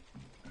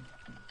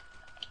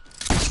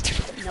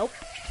 Nope.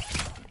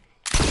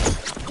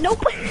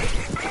 Nope.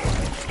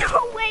 No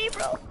way,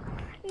 bro.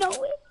 No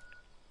way.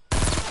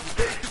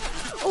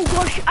 Oh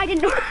gosh, I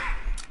didn't know.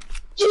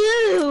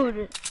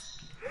 Dude!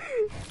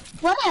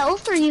 What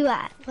health are you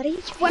at? What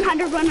HP?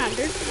 100,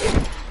 100.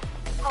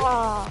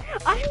 Oh.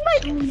 I'm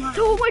like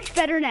so much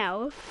better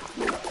now.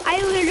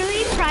 I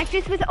literally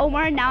practiced with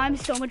Omar and now I'm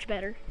so much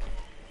better.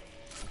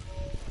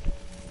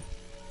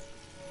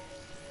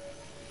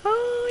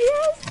 Oh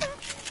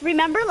yes.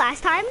 Remember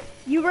last time?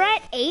 You were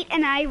at 8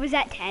 and I was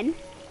at 10.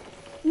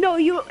 No,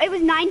 it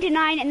was 9 to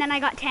 9 and then I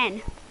got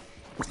 10.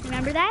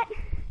 Remember that?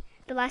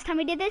 The last time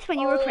we did this when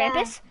you were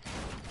Krampus?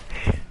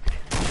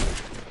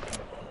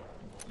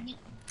 Yeah.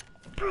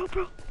 Bro.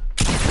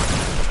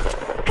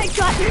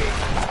 Headshot.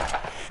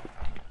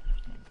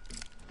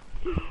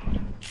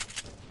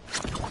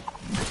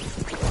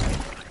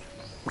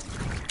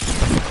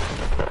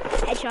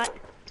 Headshot.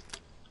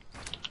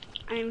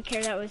 I don't even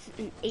care that was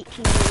an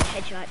 18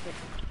 headshot, but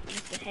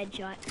it's a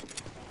headshot.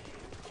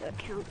 So it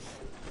counts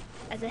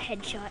as a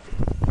headshot.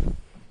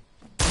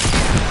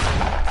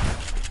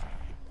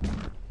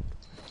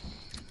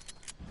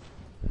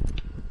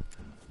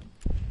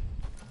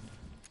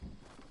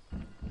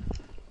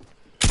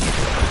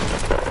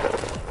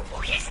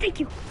 Oh yes, thank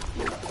you.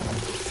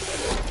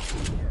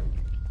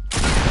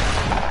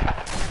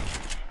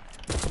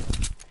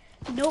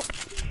 Nope.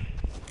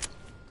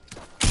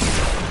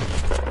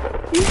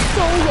 You're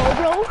so low,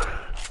 bro.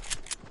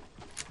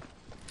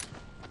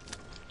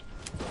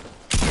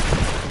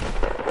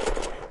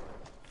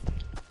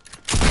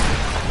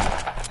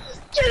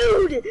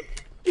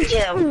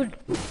 Dude.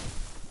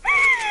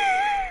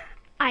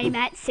 I'm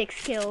at 6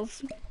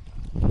 kills.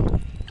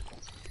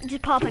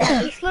 Just pop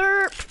another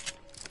slurp.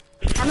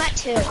 I'm at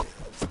 2.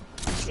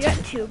 You're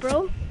at 2,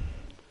 bro.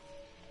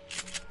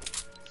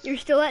 You're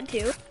still at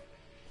 2.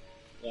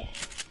 Yeah.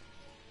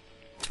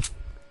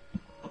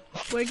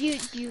 Where do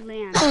you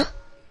land?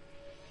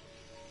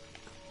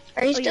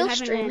 Are you Oh, still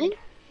haven't streaming? landed.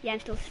 Yeah, I'm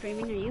still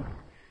streaming. Are you?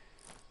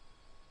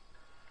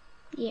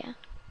 Yeah.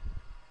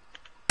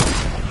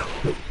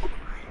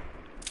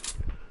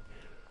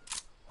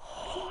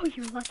 Oh,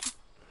 you're lucky.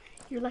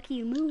 You're lucky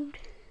you moved.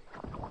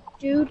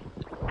 Dude,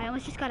 I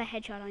almost just got a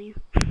headshot on you.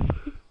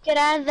 get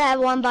out of that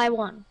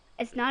 1x1.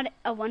 It's not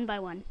a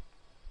 1x1.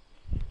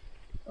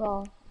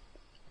 Well.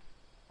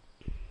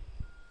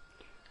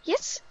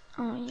 Yes?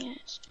 Oh, yeah,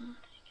 it's not.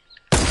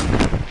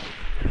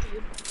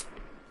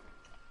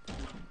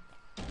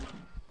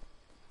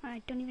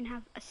 I don't even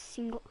have a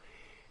single.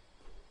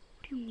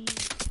 What do you mean?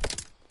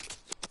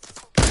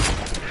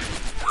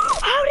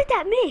 How did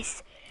that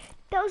miss?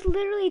 That was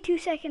literally 2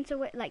 seconds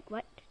away. Like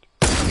what?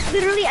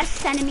 Literally a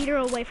centimeter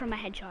away from a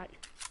headshot.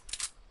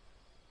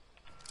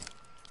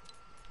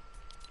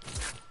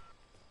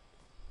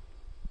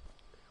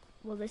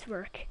 Will this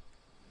work?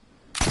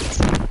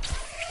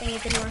 Dang,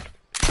 it didn't work.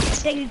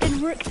 Dang, it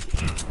didn't work.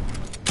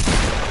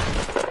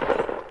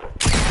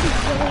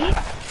 Really?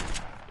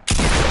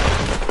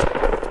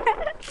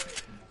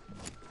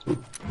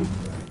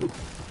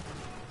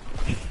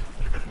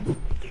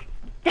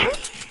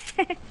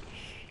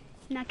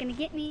 Not gonna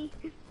get me.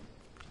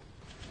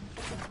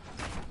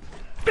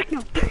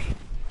 No.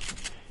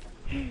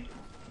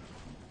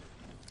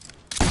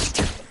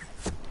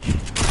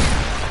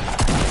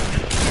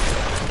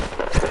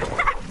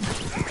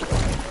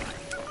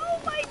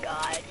 Oh my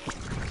god.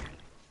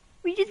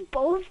 We just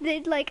both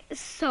did like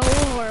so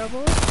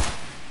horrible.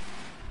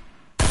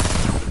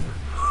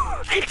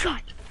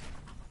 Headshot.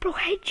 Bro,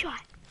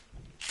 headshot.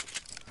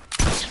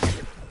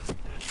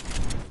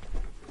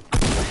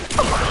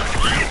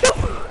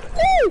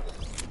 Ooh!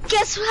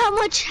 Guess how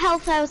much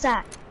health I was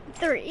at?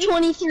 30.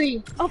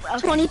 23. Oh, okay.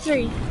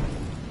 23.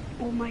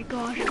 Oh my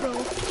gosh, bro.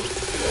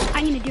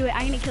 I'm gonna do it.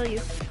 I'm gonna kill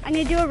you. I'm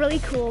gonna do a really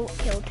cool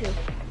kill too.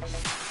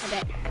 I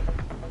bet.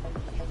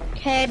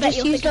 Okay, I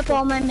just used up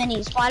all my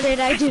minis. Why did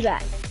I do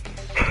that?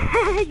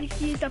 You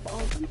used up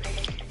all of them.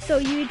 So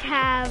you'd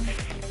have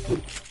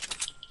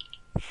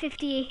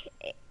 50.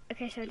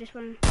 Okay, so I just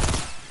want to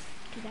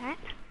do that.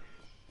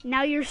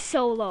 Now you're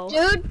so low.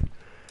 Dude.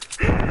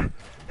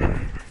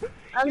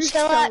 I'm You're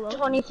still so at low.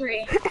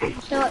 23.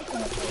 I'm still at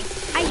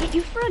 23. I hit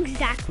you for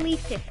exactly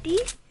 50.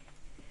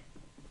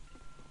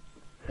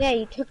 Yeah,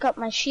 you took up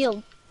my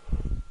shield.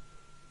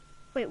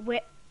 Wait,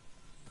 wait.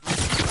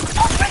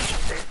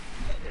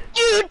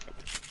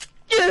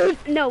 Dude!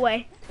 No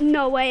way.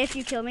 No way if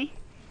you kill me.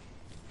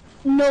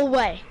 No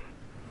way.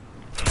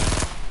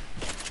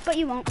 But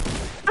you won't.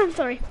 I'm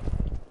sorry.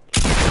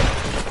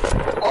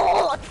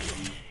 Oh!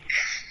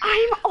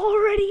 I'm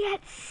already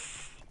at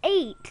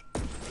 8.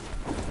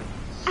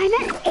 I'm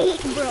at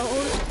 8, bro.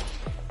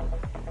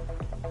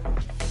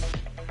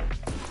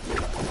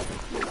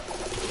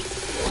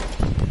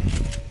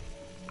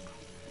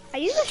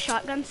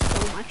 shotgun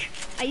so much.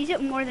 I use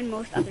it more than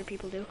most other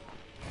people do.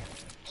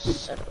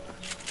 So,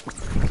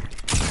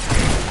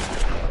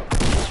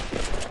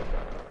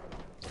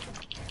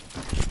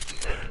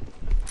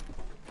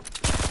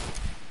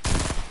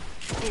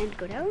 And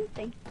go down.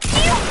 Thank you.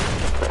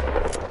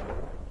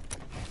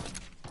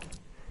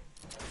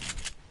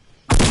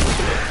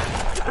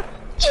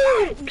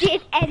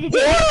 Get edited.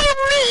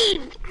 what do you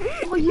mean?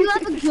 Well, you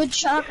have a good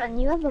shotgun.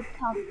 You have a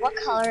pump. What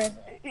color is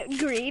it?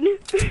 Green.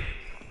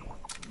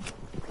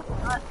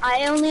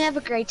 I only have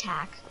a gray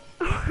tack.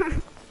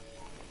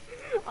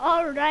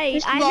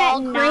 Alright, I'm Well,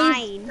 at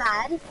gray's 9.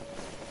 bad.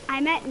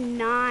 I'm at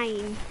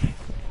 9.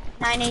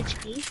 9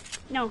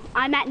 HP. No,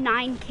 I'm at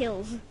 9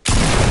 kills.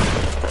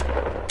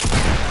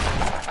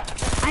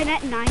 I'm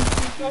at 9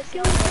 kills,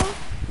 bro.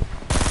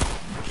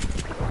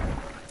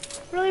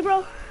 Really,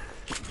 bro?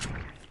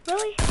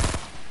 Really?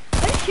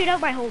 Let's shoot out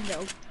my whole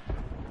build.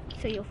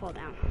 So you'll fall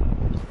down.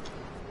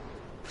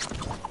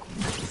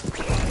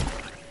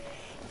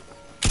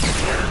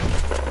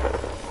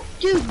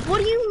 Dude, what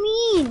do you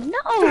mean?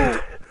 No!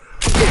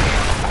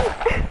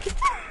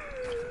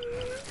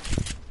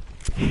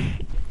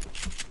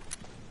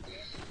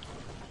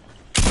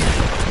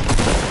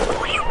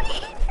 What do you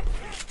mean?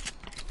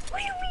 What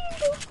do you mean,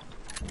 bro?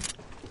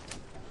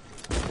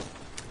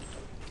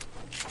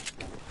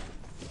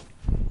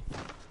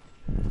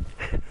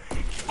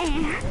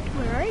 And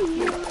where are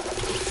you?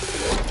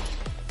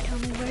 Tell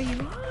me where you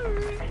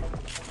are.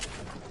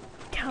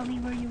 Tell me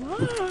where you are.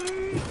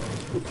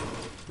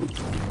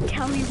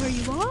 Tell me where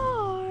you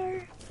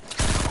are.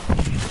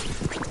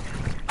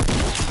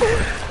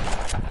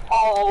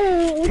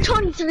 Oh,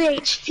 23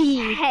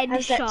 HP.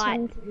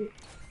 Headshot.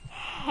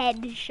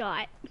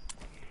 Headshot.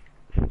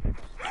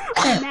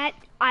 I'm at,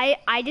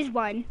 I just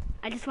won.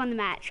 I just won the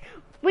match.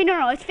 Wait,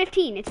 no, it's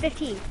 15. It's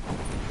 15.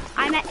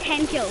 I'm at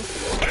 10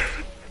 kills.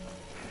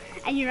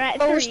 And you're at 3.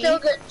 But we're still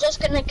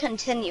just gonna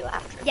continue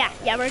after. Yeah,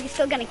 we're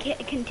still gonna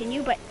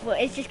continue, but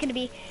it's just gonna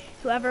be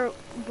whoever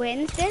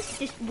wins this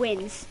just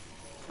wins.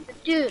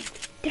 Dude.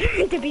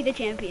 To be the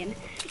champion.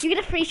 You get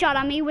a free shot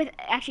on me with,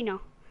 actually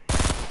no.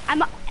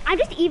 I'm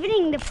just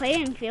evening the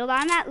playing field.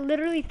 I'm at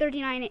literally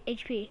 39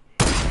 HP.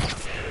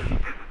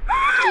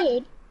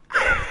 Dude.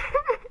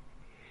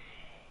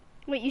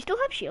 Wait, you still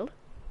have shield?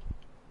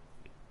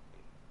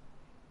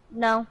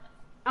 No.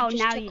 Oh,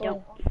 Just now took you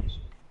don't.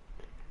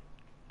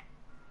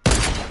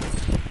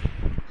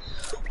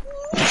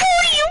 What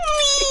do you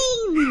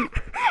mean?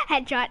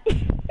 Headshot.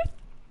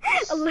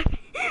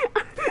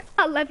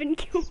 11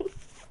 kills.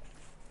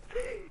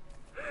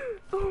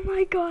 Oh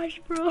my gosh,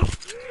 bro.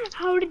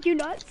 How did you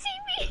not see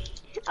me?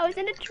 I was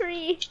in a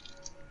tree.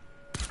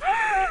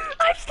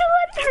 I'm still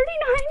at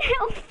 39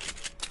 health.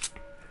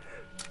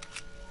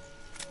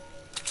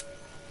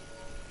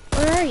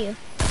 Where are you?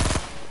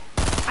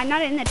 I'm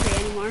not in the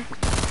tree anymore.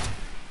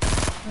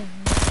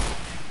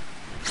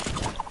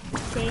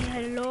 Say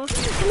hello.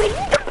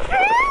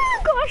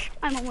 Oh gosh,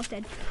 I'm almost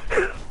dead.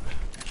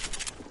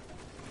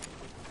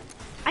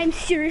 I'm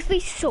seriously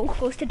so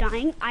close to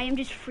dying. I am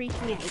just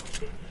freaking out.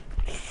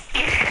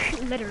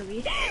 Literally.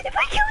 If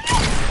I kill you,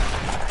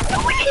 no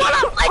way. What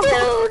up, my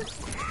dude?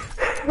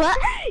 What?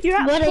 You're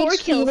at what 4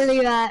 HP kills. were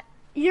you at?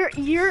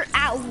 You're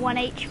at 1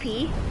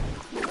 HP.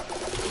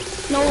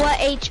 No, what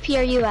HP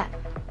are you at?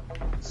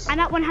 I'm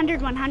at 100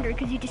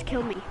 because you just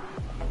killed me.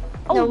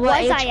 Oh, no,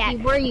 what was HP I at?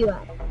 were you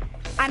at?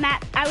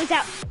 I was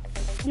at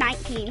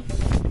 19.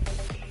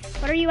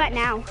 What are you at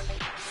now?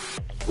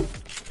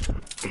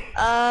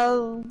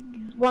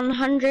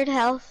 100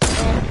 health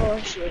and 4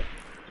 shield.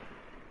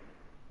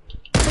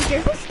 Wait,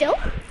 seriously still?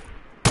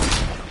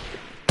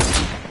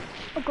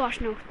 Oh gosh,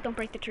 no, don't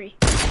break the tree.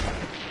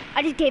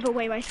 I just gave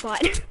away my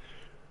spot.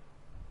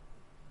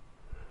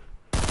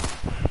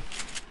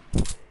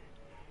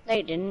 No,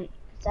 you didn't.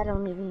 'Cause I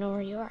don't even know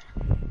where you are.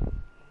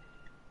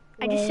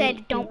 I just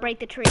said don't break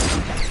the tree.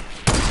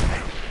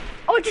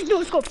 Oh, just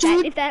no scope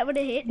that if that would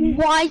have hit.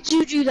 Why'd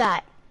you do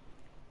that?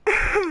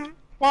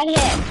 That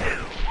hit.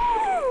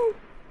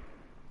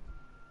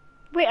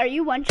 Wait, are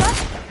you one shot?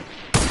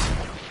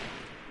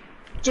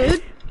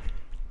 Dude.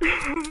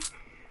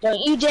 Don't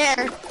you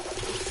dare.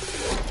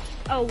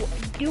 Oh,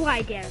 do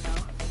I dare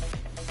though?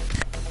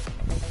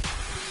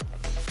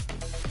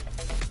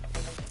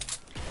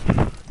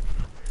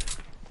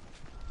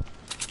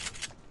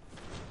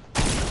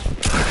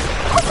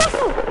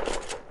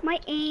 My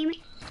aim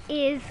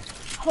is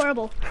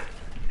horrible.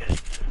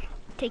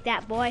 Take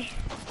that, boy.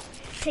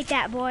 Take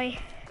that, boy.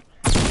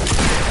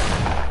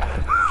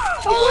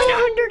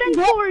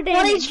 104 damage.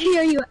 What HP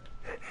are you at?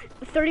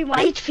 31. What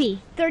HP?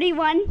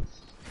 31.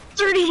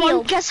 31.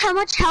 Shield. Guess how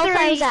much health 30.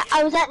 I was at?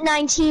 I was at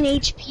 19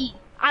 HP.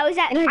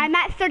 I'm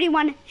at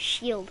 31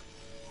 shield.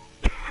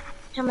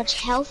 How much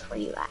health were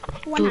you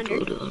at?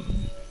 100.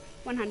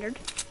 100.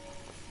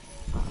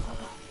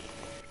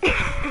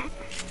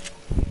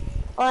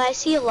 Oh, I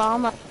see a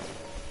llama.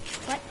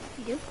 What?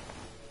 You do?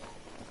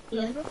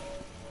 Yeah.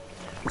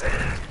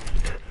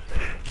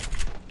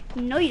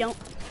 No, you don't.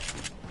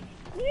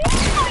 No,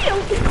 you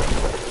don't.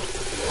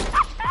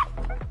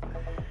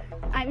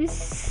 I'm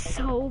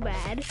so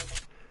bad.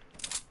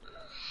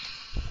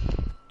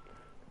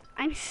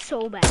 I'm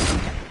so bad.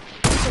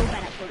 So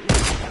bad at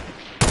Fortnite.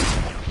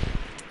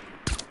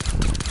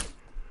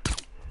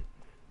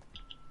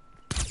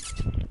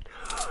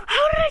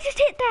 How did I just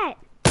hit that?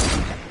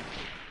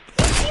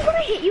 Did you see what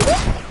I hit you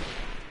with?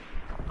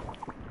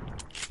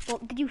 Well,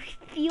 did you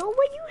feel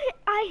what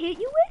I hit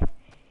you with?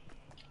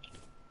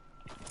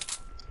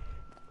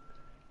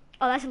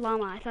 Oh, that's a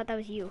llama. I thought that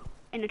was you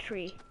in a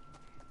tree.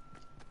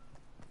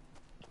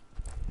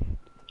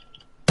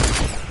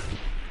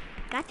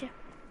 Gotcha.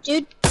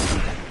 Dude.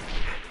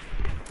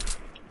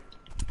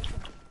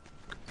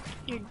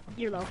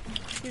 You're low.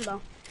 You're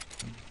low.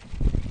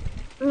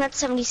 I'm at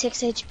 76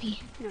 HP.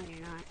 No, you're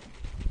not.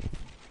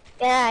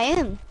 Yeah, I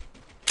am.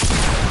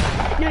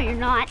 No, you're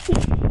not.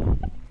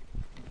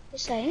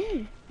 Yes, I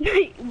am.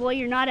 Well,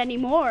 you're not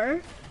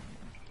anymore.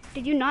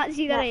 Did you not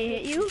see that I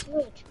hit you?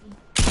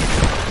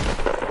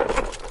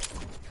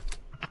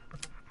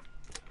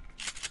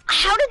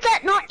 How did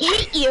that not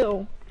hit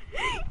you?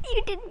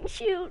 You didn't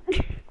shoot.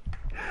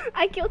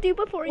 I killed you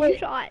before you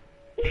shot.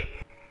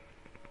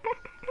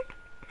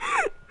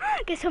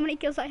 Guess how many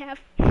kills I have?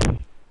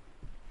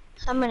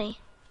 How many?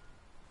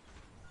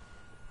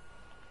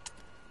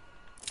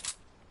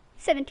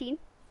 17.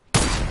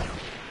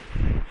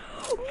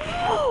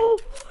 Whoa!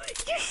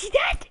 Did you see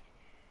that?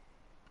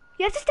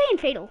 You have to stay in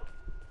fatal.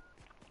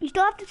 You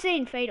still have to stay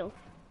in fatal.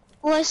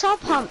 Well, I saw a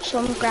pump, so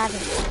I'm grabbing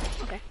it.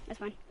 Okay, that's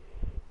fine.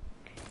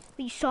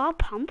 You saw a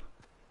pump?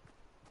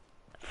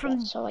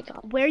 From so I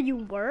got where you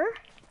were?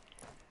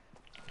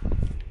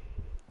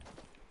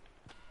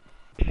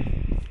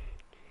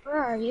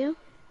 Where are you?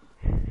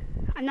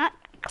 I'm not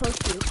close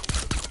to you.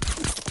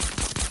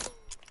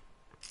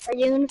 Are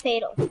you in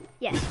fatal?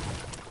 Yes.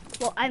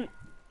 Well, I'm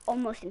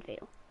almost in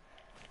fatal.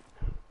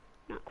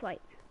 Not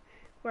quite.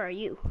 Where are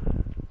you?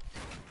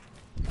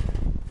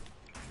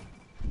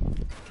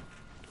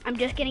 I'm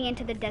just getting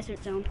into the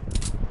desert zone.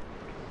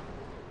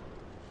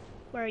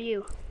 Where are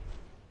you?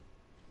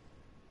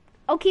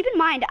 Oh, keep in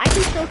mind, I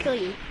can still kill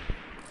you.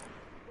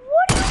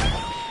 What do you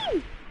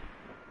mean?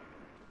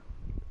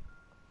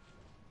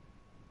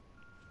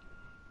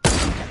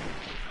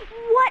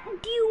 What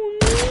do you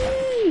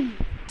mean?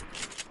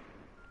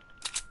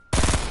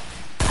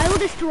 I will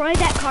destroy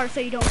that car so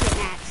you don't get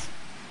mats.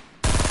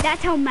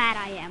 That's how mad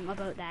I am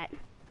about that.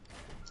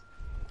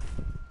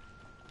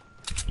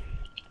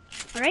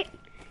 Alright?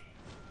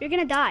 You're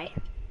gonna die.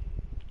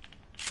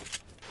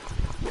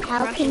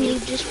 How can you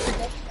just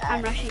predict that?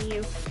 I'm rushing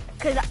you.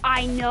 Because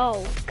I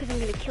know. Because I'm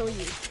gonna kill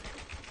you.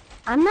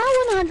 I'm at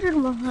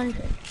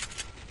 100.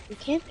 You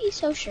can't be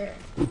so sure.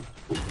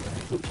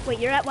 Wait,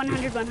 you're at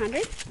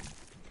 100?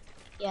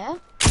 Yeah?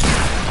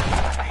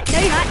 No,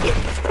 you're not.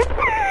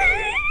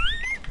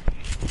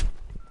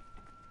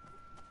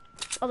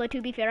 Although,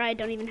 to be fair, I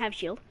don't even have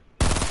shield.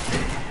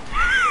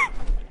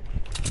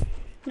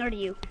 Nor do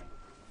you.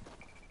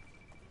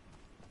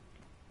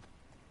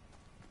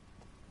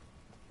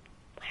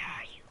 Where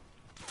are you?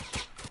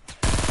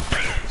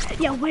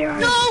 Yeah, where are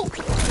you? No!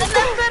 I messed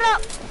that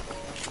up!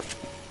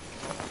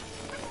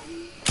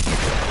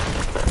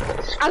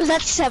 I was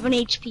at 7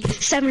 HP.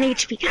 7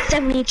 HP.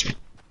 7 HP.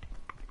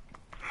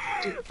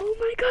 Oh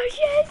my gosh,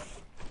 yes!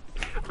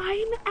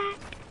 I'm at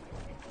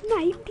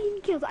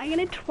 19 kills. I'm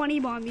gonna 20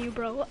 bomb you,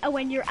 bro,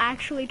 when you're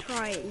actually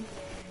trying.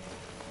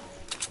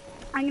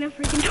 I'm gonna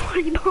freaking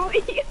 20 bomb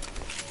you.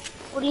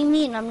 What do you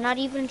mean? I'm not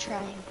even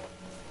trying.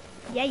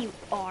 Yeah, you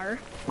are.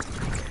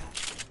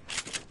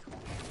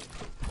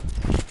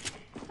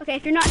 Okay,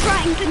 if you're not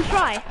trying, then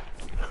try.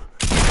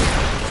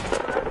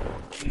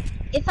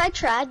 If I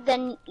tried,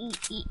 then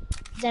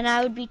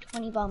I would be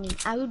 20 bombing.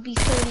 I would be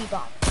 30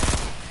 bombing.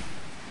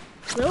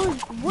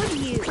 Would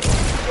you?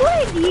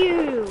 Would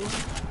you?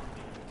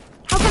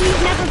 How come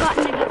you've never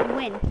gotten a good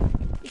win?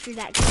 If you're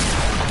that good.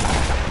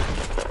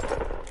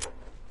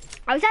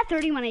 I was at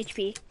 31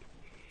 HP.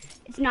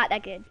 It's not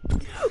that good.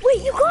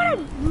 Wait, you got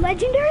a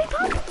legendary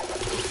pump?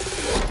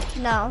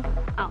 No.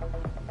 Oh.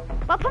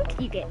 What pump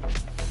did you get?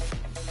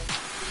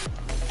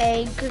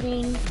 A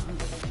green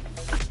pump.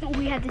 Oh,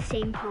 we have the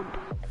same pump.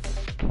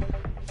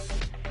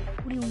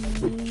 What do you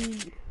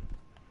mean?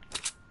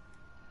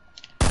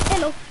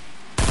 Hello.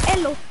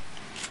 Hello.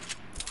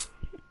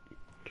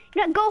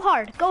 No, go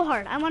hard. Go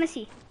hard. I want to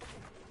see.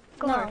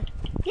 Go hard.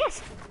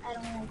 Yes. I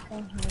don't like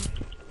going hard.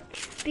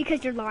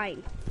 Because you're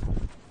lying.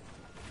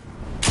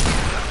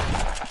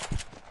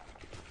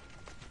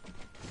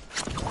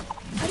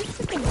 I just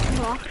freaking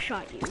drop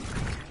shot you.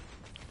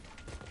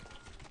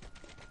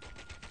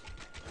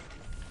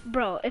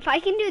 Bro, if I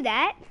can do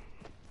that,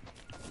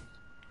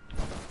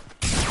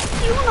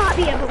 you will not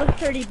be able to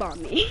 30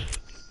 bomb me.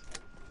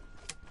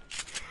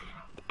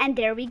 And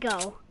there we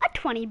go. A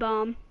 20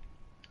 bomb.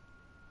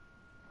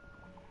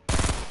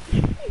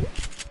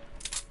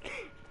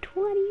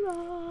 20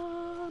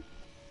 bomb.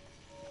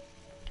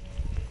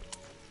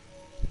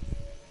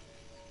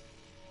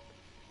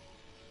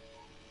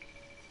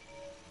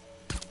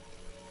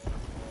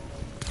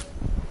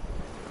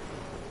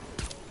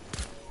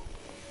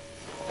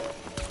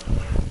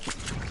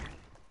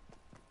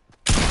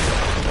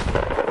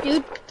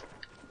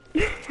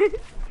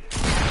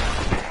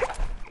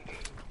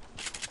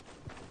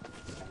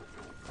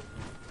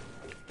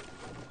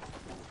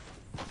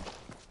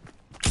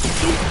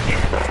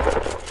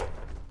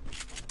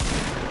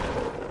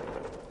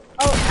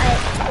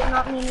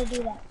 didn't mean to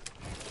do that.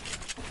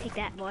 Take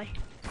that, boy.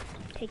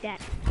 Take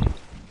that.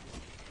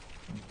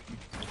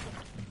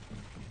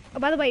 Oh,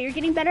 by the way, you're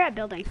getting better at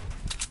building.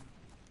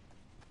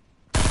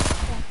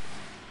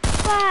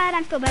 But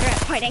I'm still better at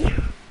fighting.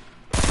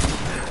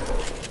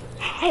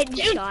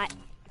 Headshot.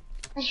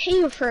 I hate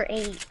you for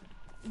 8.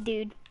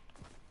 Dude.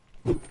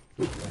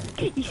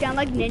 You sound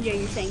like Ninja,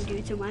 you're saying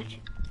dude so much.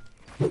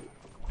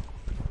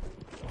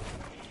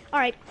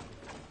 Alright.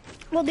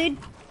 Well, dude.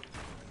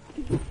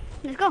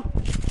 Let's go.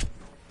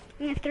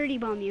 I'm gonna 30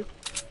 bomb you.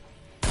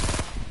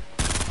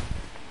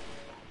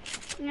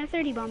 I'm gonna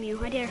 30 bomb you,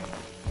 I dare.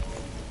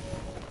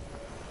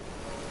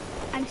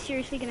 I'm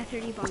seriously gonna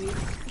 30 bomb you.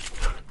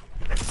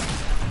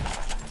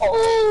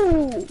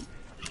 Oh!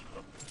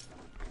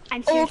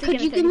 I'm Oh, seriously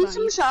could you give gonna me 30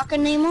 some bomb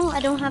shotgun ammo? I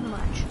don't have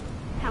much. you.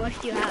 How much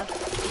do you have?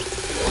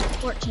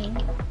 14.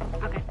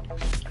 Okay.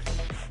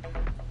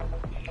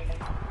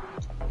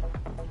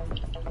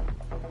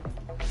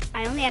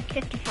 I only have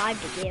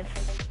 55 to give.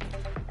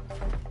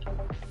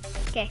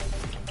 Okay.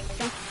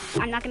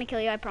 I'm not gonna kill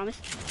you, I promise.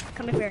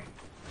 Come up here.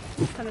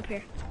 Come up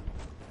here.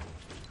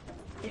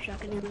 There's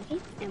shotgun ammo.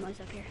 Ammo's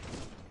up here.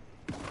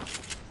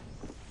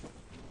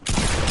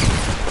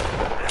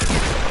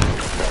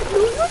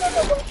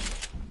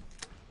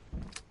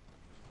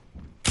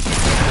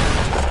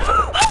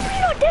 How are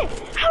you not dead?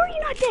 How are you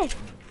not dead?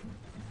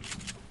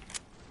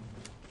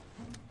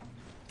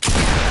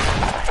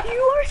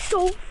 You are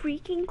so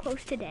freaking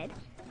close to dead.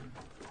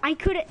 I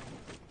could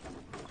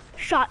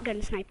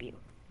shotgun snipe you,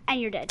 and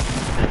you're dead.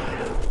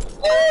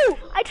 Oh!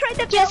 I tried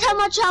that. Guess how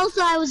much health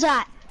I was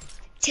at?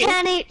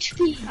 10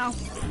 HP. Oh.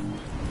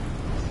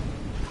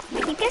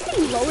 I keep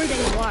guessing lower than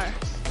you are.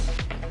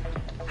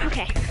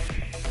 Okay.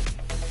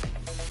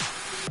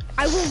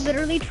 I will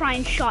literally try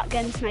and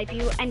shotgun snipe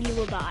you, and you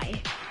will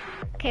die.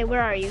 Okay,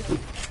 where are you?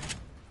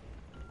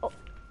 Oh.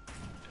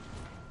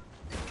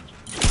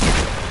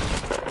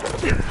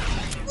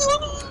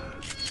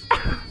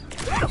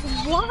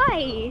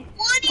 Why?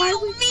 What do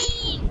you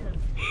mean?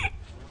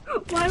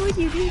 Why would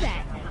you do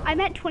that?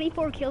 I'm at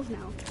 24 kills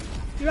now.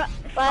 You're at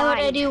 5. Why would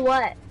I do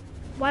what?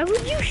 Why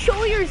would you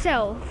show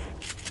yourself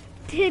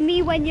to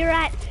me when you're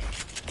at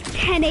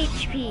 10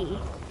 HP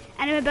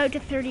and I'm about to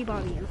 30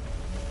 bomb you?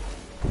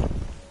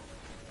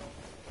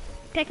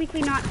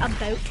 Technically not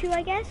about to,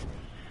 I guess.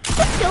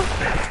 But still.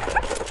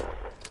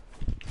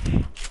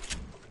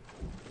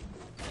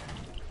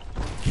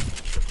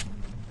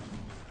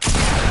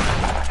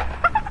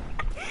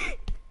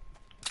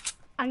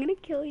 I'm gonna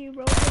kill you,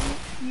 bro.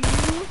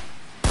 You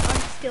are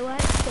still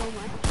at so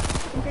much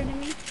compared to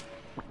me.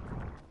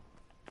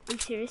 I'm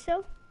serious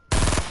though.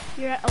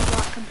 You're at a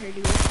lot compared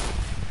to me.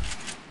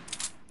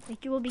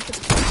 Like you will be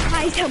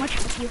surprised how much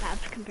health you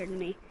have compared to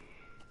me.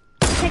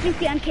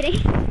 Technically, I'm kidding.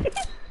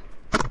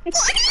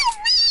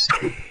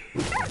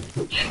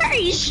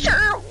 Hey,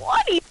 sir,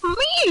 what do you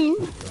mean?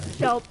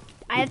 So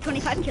I have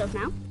 25 kills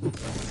now.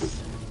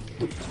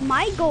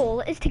 My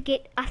goal is to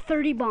get a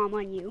 30 bomb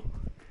on you.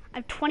 I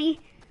have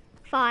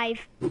 25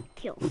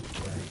 kills.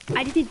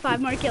 I just need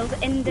 5 more kills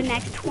in the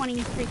next 20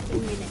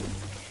 freaking minutes.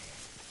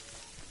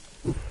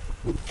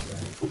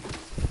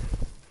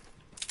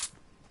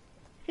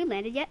 You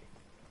landed yet?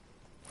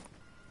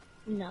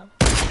 No.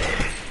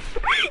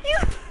 You... What do you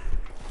mean?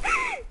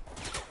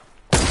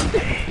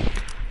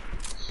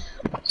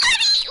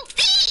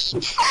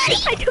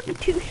 I took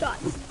 2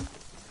 shots.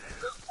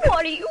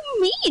 What do you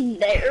mean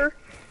there?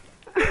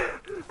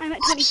 I'm at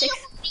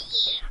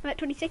 26. I'm at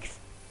 26.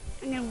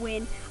 I'm gonna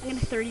win. I'm gonna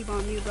 30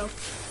 bomb you, bro.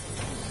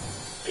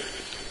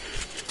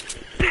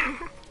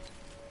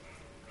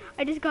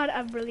 I just got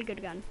a really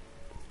good gun.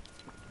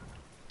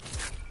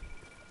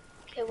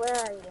 Okay, where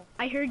are you?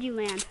 I heard you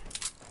land.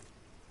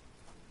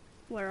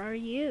 Where are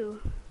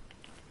you?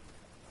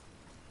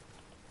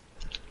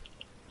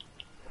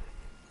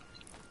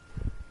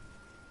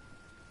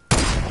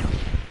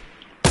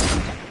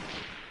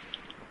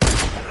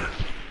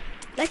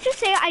 Let's just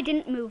say I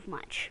didn't move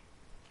much.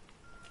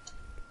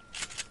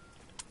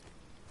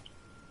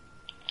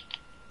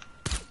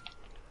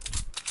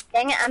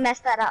 Dang it, I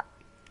messed that up.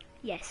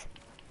 Yes.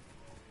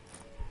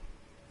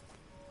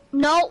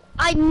 No,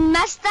 I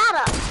messed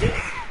that up.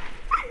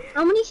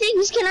 How many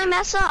things can I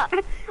mess up?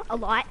 A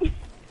lot.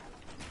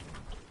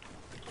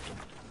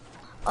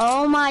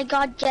 Oh my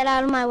god, get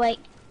out of my way.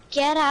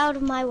 Get out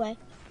of my way.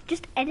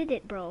 Just edit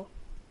it, bro.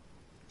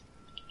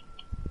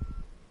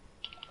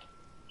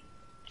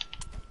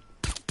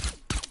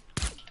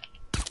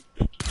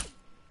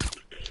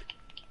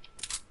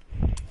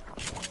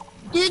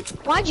 Dude,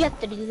 why'd you have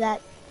to do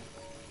that?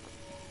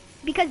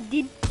 Because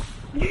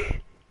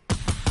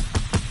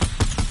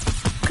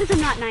because I'm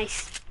not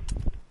nice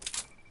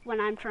when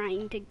I'm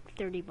trying to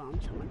 30 bomb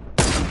someone.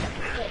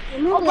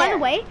 Oh, by the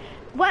way,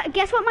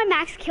 guess what my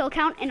max kill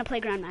count in a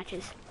playground match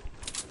is?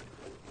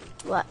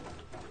 What?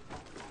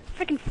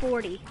 Freaking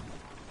 40.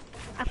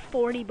 I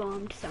 40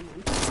 bombed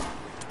someone.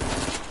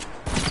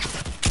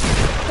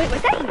 Wait,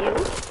 was that you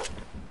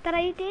that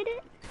I did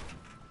it?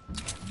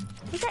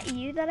 Was that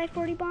you that I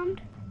 40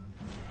 bombed?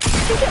 I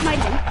think it might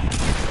have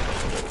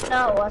been.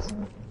 No, it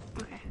wasn't.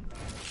 Okay.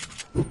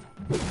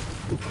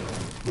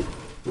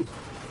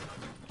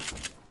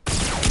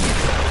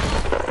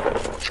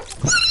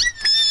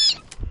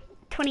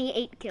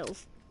 28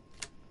 kills.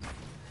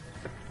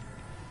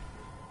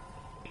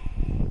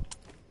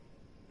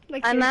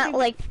 Like, I'm at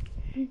seriously?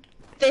 like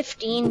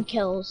 15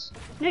 kills.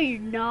 No, you're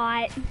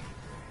not.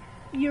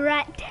 You're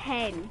at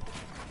 10.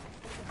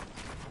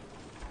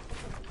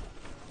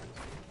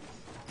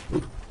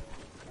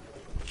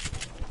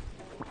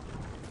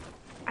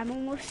 I'm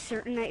almost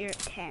certain that you're at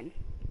 10.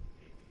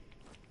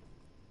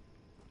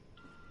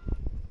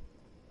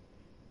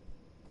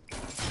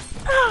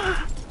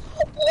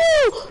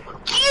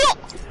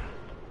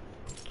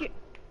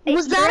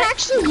 Was that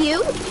actually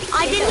you?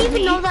 I didn't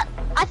even know that.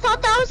 I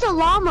thought that was a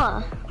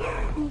llama.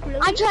 Really?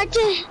 I tried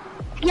to.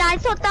 Yeah, I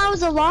thought that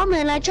was a llama,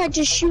 and I tried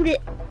to shoot it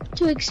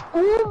to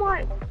oh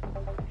my.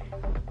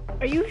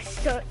 Are you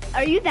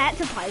that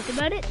surprised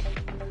about it?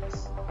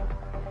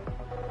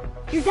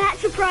 You're that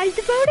surprised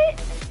about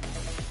it?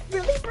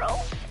 Really, bro?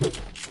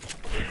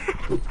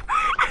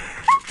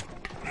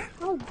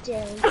 How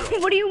dare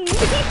you? What do you mean?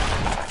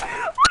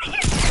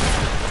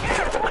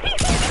 What do you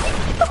mean?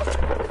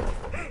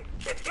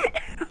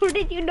 Or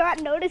did you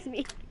not notice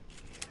me?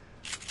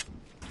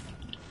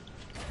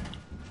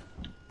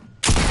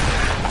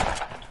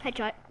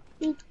 Headshot.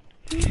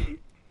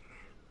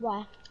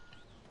 Why?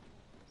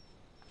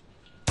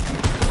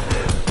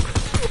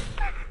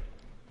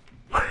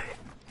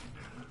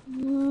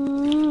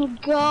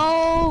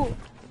 Go!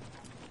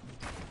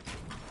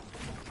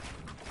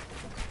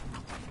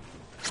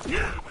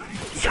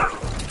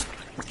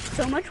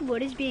 So much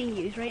wood is being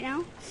used right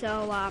now,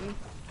 so,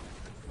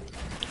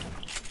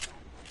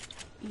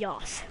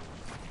 yas.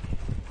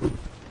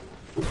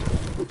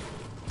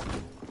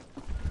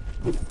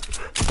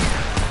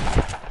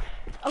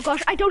 Oh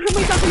gosh, I don't have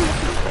my shotgun.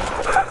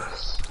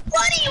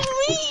 What do you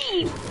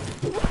mean?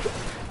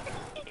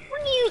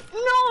 What do you?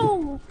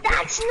 No,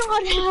 that's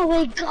not how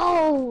it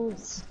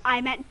goes.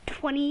 I'm at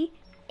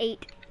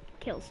 28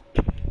 kills.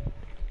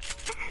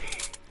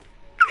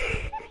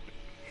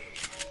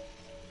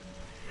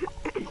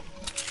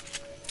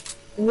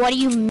 What do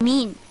you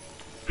mean?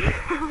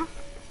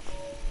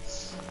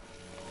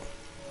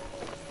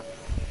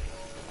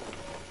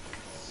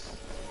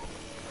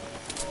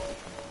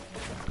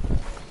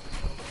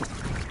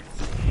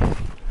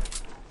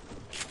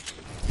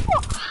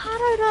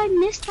 How did I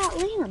miss that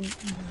land?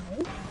 No.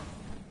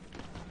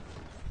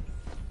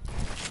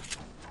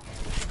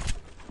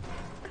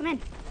 Come in.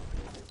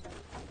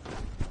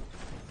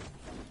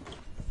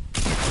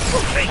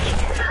 Oh frick!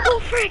 Oh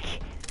frick!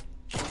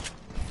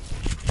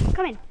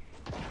 Come in.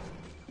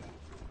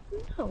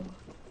 No.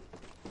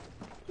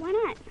 Why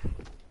not?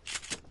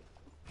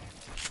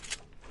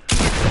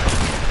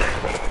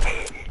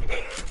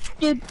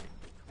 Dude.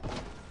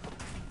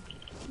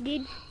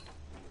 Dude.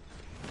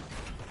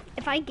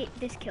 If I get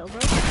this kill, bro.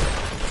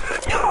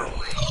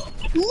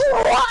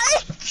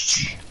 What?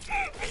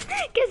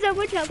 Guess how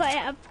much health I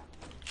have.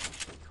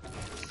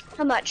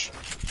 How much?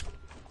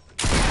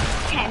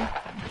 10.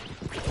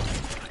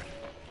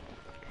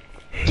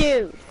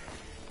 Dude.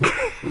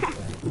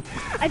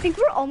 I think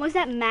we're almost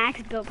at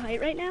max build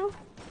height right now.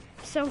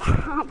 So,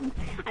 I'm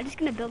just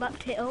gonna build up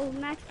to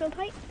max build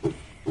height.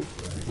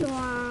 So,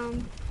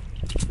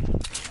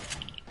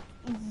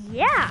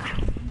 yeah.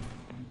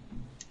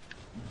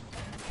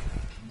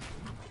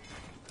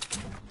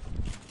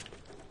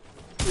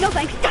 No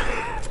thanks.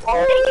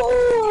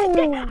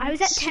 Oh, I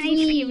was at 10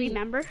 HP,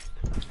 remember?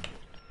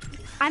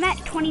 I'm at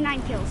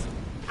 29 kills.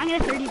 I'm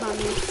gonna 30 bomb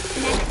you.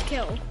 Next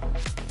kill.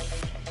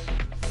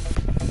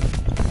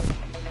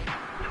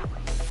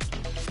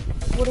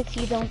 What if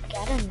you don't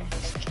get a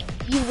next kill?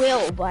 You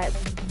will, but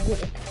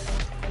what if?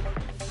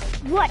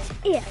 What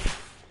if?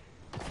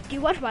 Do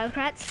you watch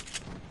Wildcrats?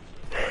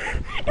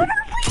 No, no,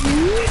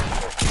 please!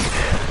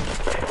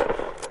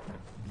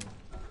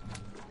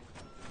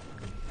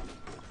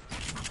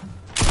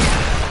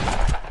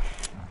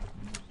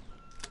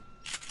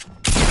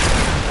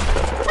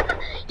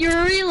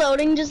 You're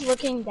reloading, just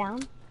looking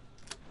down.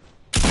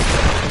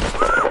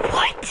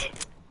 What?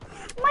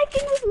 My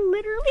thing was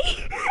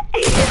literally.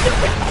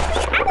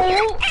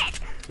 Oh.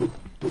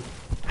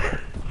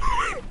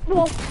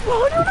 Whoa!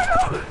 Whoa! No! No!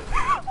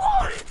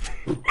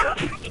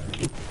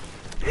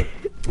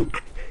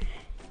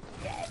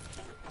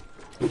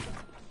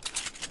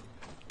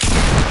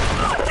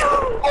 No!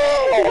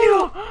 Whoa!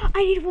 No!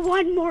 I need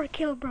one more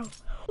kill, bro.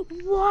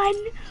 One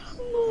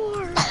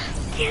more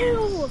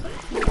kill,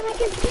 and I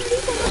get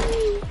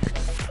 30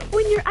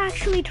 when you're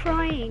actually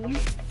trying.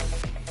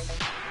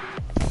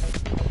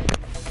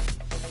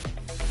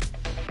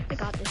 I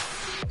got this.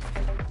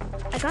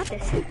 I got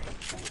this.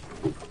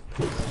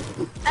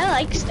 I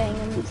like staying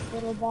in this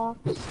little box.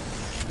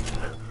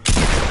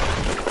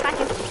 Got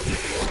you.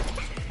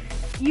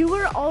 You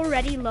were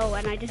already low,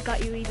 and I just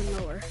got you even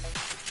lower.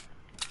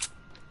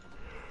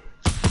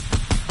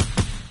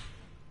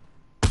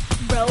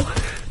 Bro.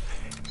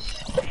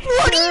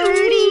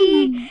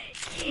 30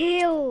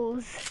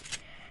 kills.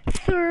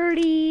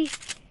 30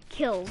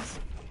 kills.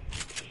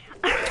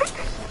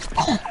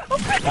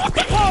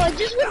 Oh, it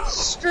just went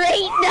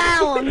straight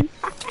down.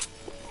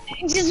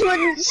 just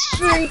went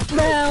straight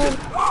down.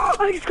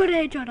 I just got a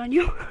headshot on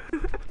you.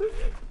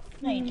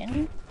 No, you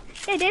didn't.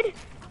 I did.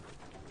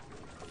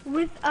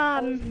 With,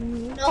 Not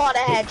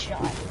a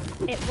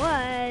headshot. it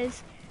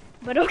was,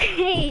 but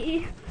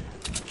okay.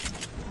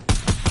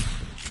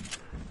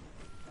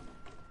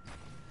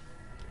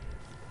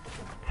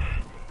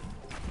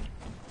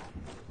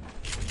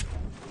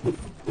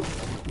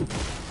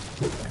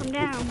 Come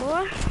down,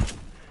 boy.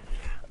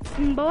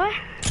 Boy.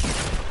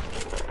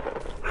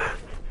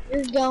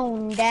 You're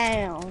going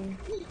down.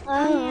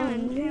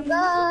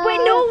 Wait,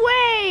 no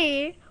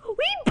way!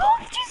 We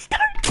both just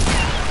started singing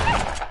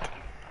that!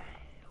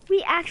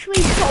 We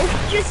actually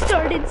both just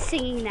started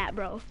singing that,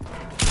 bro.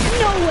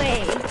 No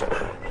way!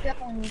 You're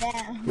going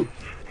down.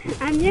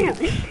 I'm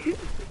yelling.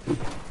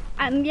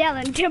 I'm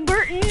yelling to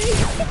Burton.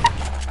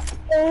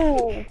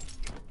 Oh.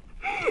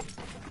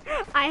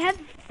 I have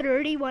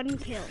 31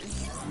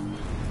 kills.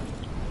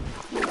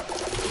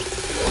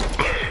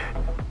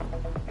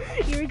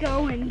 You're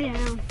going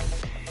down.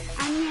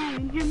 I'm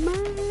yelling your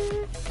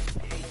mom.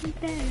 You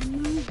better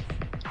move.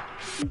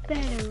 You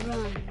better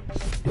run.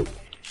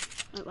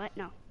 Wait, what?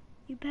 No.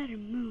 You better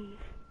move.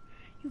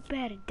 You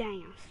better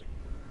dance.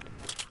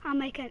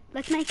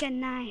 Let's make a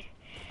night.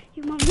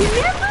 You won't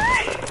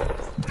remember?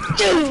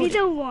 Dude. Be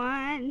the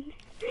one.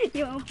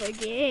 You won't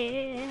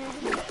forget.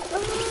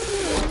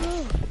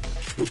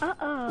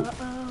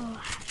 Oh.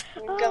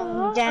 You're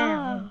going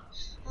down.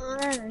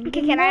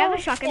 Okay, can I have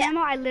a shotgun ammo?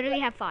 I literally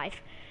have 5.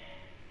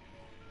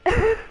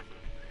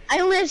 I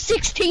only have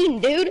 16,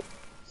 dude.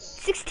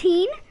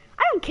 16?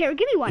 I don't care.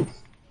 Give me one.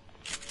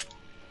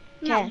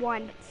 Not Okay.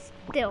 one, but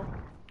still.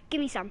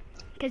 Give me some.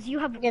 Because you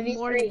have Give you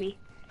more 3. than me.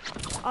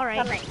 Alright.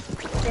 Alright.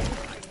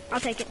 I'll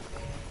take it.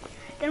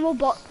 Then we'll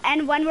both,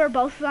 and when we're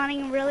both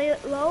running really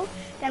low,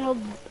 then we'll,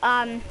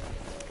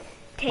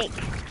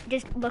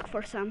 just look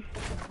for some.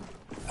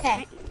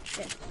 Okay.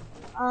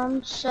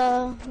 Good.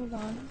 So, hold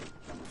on.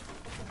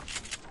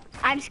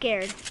 I'm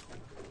scared.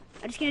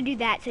 I'm just gonna do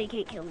that so you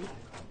can't kill me.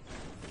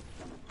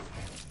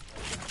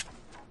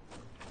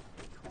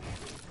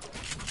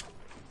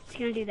 Just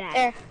gonna do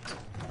that.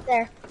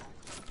 There.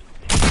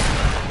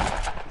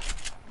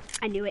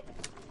 I knew it.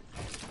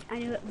 I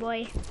knew it,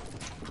 boy.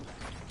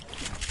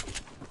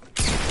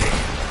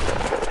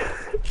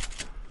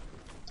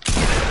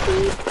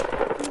 You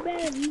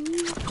better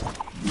move.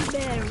 You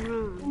better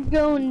run. I'm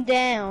going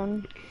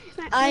down.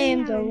 I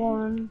am the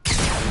one.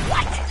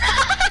 What?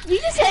 You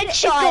just said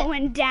it's Headshot.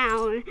 going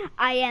down.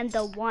 I am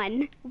the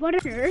one. What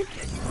on earth?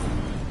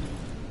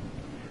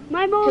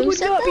 My mom Who would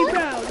said not be that?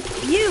 proud.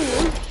 You.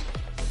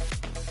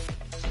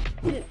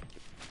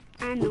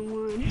 I'm the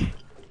one.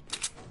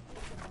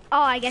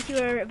 Oh, I guess you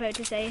were about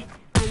to say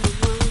I'm the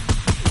one.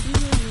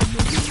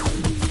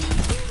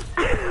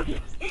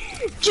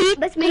 Dude,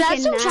 Let's could make I have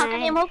a some shotgun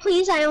nine. ammo,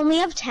 please? I only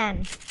have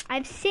 10. I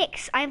have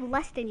 6. I have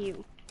less than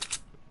you.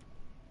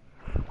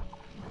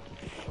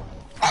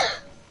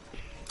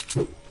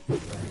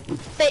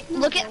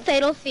 Look at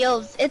Fatal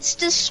Fields. It's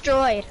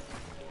destroyed.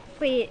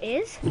 Wait, it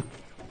is?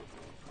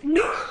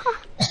 No.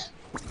 I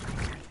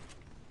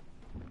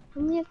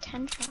only have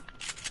 10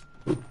 shotguns.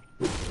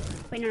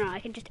 Wait, no, I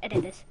can just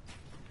edit this.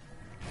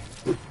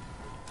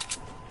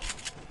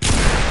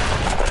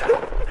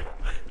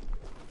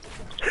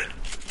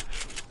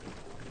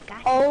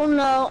 Gosh. Oh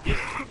no.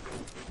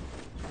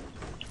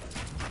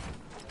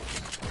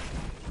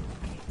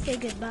 Say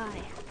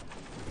goodbye.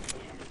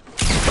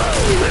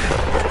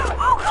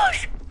 Oh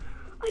gosh!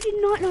 I did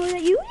not know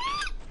that you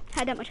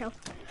had that much health.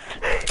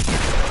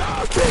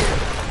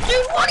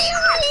 Dude, what do you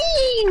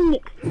mean?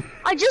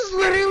 I just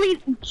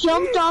literally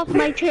jumped off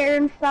my chair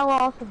and fell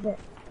off of it.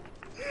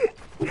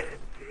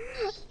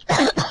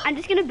 I'm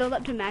just gonna build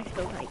up to max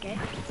build height, okay?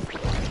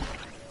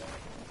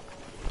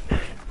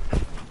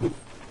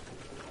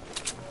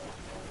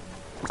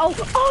 Oh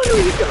no,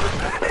 you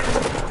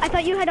don't! I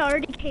thought you had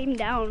already came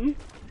down.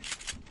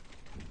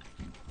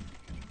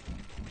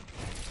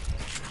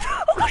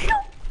 Oh gosh, no!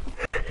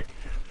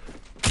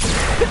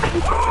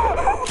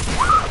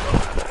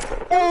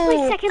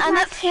 Oh, second I'm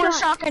at last 4 shot.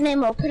 shotgun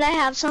ammo. Could I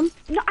have some?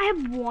 No, I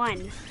have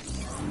 1.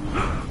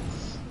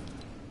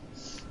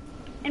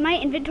 In my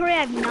inventory,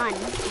 I have none.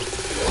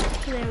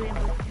 'Cause I only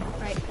have 1.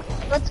 Right.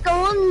 Let's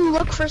go and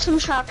look for some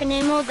shotgun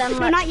ammo, then No,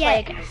 let's not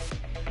yet. play.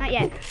 Not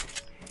yet.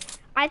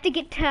 I have to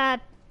get to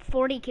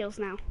 40 kills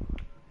now.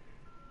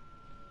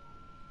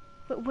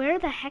 But where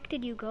the heck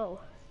did you go?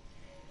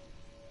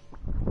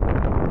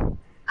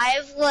 I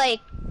have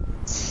like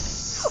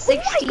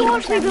 16 Oh my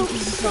gosh, we or built 17.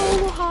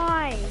 so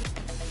high.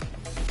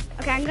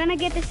 Okay, I'm gonna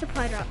get this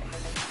supply drop.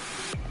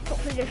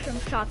 Hopefully there's some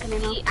shotgun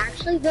ammo. We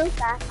actually built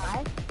that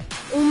high?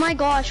 Oh my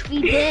gosh,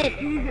 we did.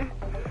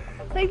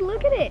 Like,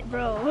 look at it,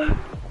 bro.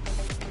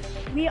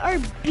 We are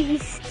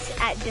beasts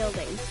at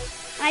building.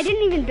 I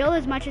didn't even build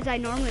as much as I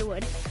normally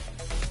would.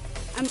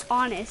 I'm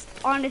honest.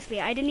 Honestly,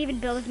 I didn't even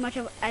build as much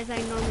as I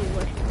normally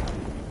would.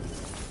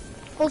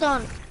 Hold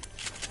on.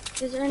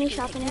 Is there any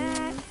shotgun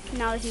ammo?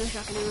 No, there's no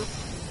shotgun ammo.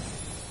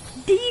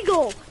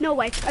 Deagle! No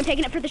way. I'm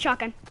taking it for the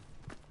shotgun.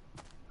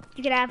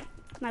 You can have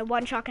my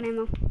 1 shotgun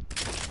ammo.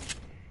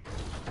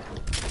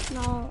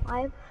 No,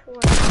 I have 4.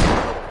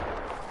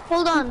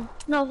 Hold on.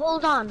 No,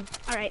 hold on.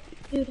 Alright.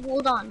 Dude,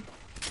 hold on.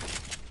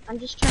 I'm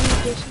just trying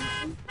to do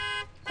something.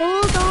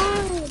 Hold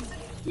on.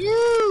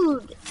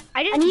 Dude.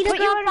 I need to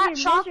grab that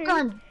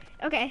shotgun.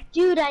 Okay.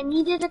 Dude, I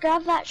needed to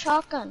grab that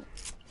shotgun.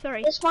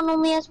 Sorry. This one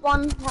only has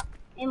 1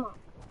 ammo.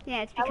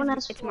 Yeah, it's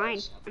because it's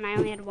mine, and I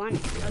only had 1.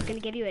 I was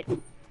gonna give you it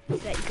so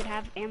that you could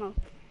have ammo,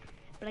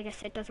 but I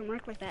guess it doesn't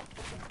work like that.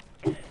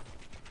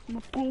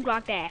 Boom,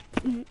 rock that.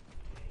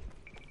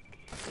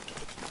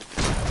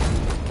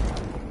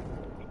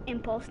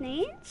 Impulse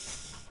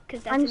nades,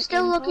 because I'm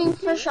still looking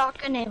for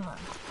shotgun ammo.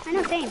 I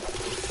know, same.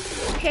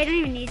 Okay, I don't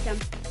even need some,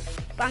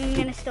 but I'm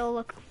gonna still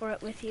look for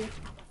it with you.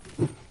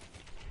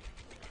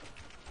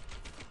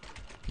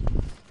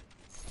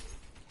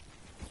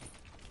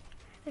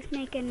 Let's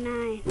make a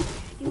 9.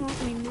 You won't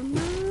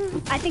remember?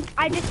 I think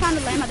I just found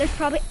a llama.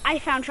 I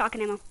found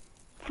shotgun ammo.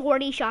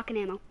 40 shotgun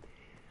ammo.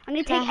 I'm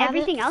gonna take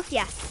everything else.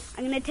 Yeah.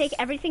 I'm gonna take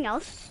everything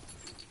else.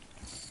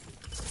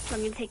 So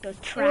I'm gonna take those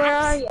traps. Where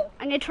are you?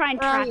 I'm gonna try and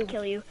trap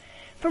kill you.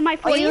 For my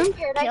 40th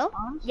kill.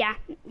 Yeah,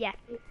 yeah.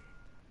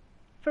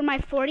 For my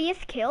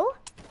 40th kill,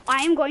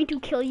 I am going to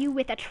kill you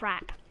with a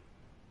trap.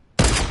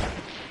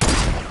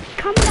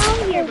 Come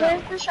down here, bro.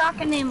 Where's the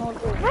shotgun ammo?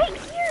 Right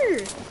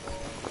here.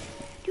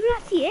 Do you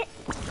not see it?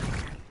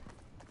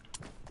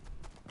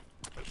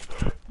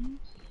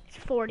 It's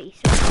 40,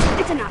 so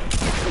it's enough.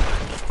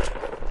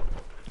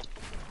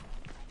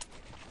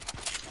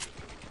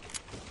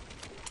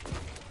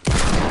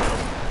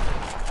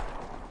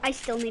 I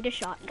still need a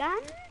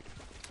shotgun,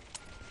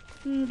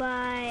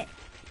 but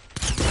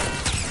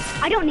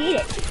I don't need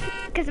it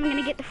because I'm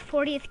gonna get the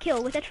 40th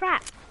kill with a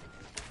trap.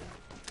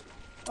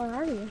 Where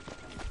are you?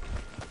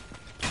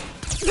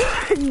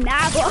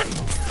 Nah, boy.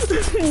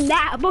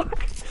 Nah, boy.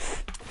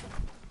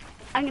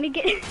 I'm gonna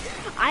get.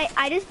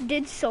 I just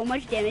did so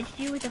much damage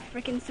to you with a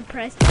freaking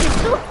suppressed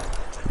pistol.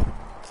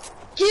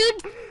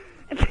 Dude!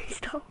 A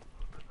pistol.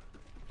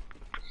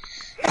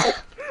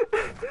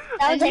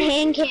 That was a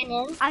hand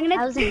cannon.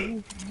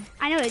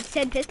 I know it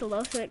said pistol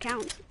though, so it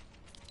counts.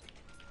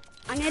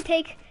 I'm gonna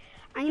take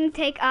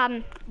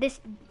this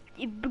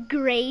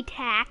gray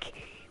tack,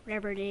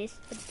 whatever it is,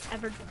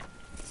 whatever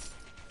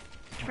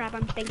trap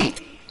I'm thinking.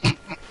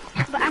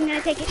 But I'm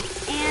gonna take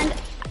it, and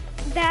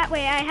that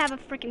way I have a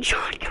freaking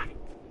shotgun.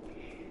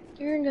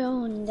 You're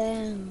going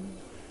down.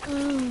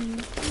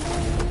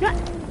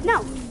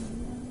 No,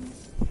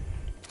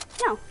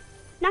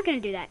 not gonna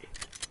do that.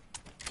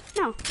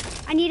 No,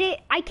 I need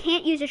it. I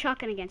can't use a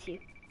shotgun against you.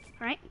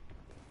 All right?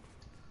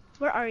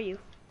 Where are you?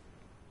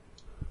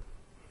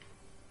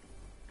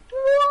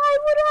 Why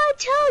would I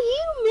tell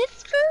you,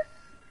 mister?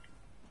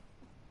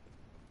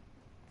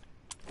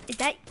 Is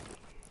that?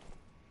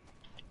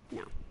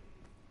 No.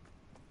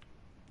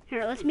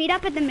 Here, let's meet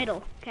up at the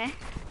middle, okay? You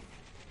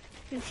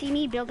can see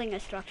me building a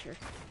structure.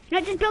 No,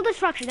 just build a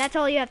structure. That's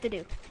all you have to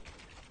do.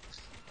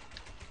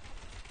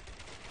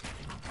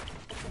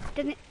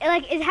 Doesn't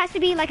it has to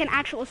be like an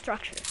actual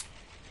structure.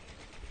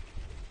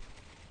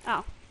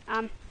 Oh,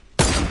 all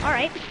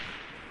right.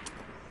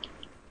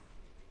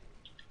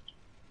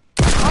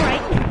 All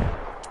right.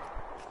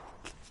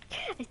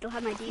 I still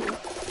have my deal.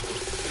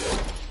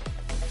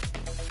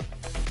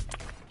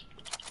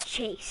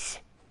 Chase.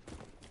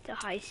 The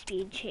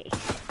high-speed chase.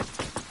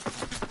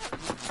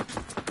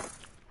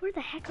 Where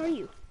the heck are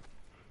you?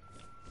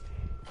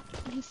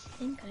 I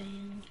think I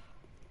am.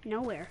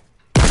 Nowhere.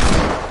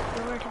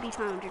 Nowhere to be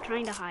found. You're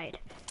trying to hide.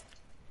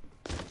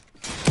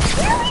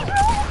 Really, bro?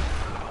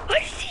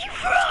 I see you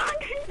for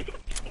 150.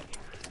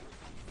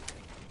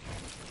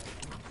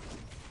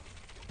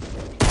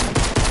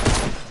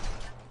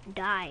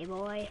 Die,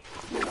 boy.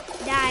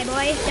 Die,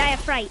 boy. Die of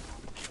fright.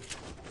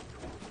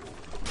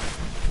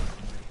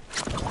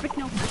 Oh, frick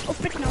no. Oh,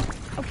 frick no.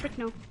 Oh, frick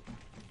no.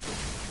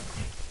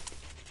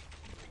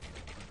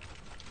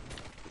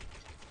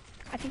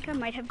 I think I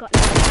might have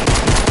gotten...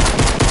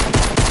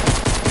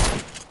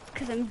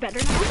 Because I'm better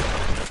now.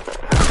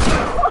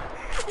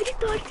 I just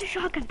dodged the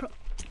shotgun, bro.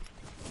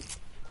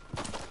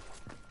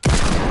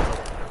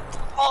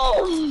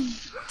 Oh!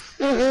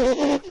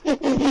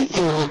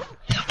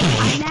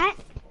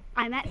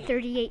 I'm at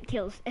 38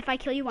 kills. If I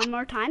kill you one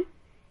more time,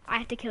 I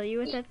have to kill you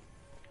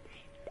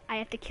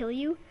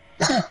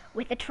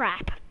with a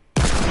trap.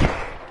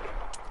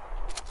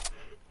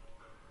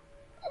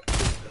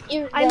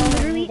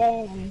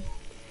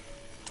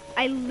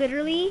 I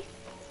literally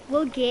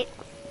will get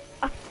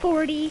a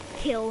 40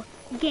 kill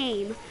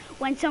game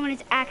when someone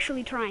is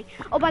actually trying.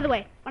 Oh, by the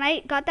way, when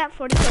I got that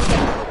 40 kill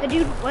game, the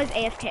dude was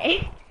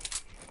AFK.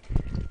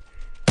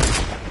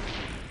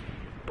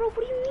 Bro,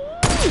 what do you mean?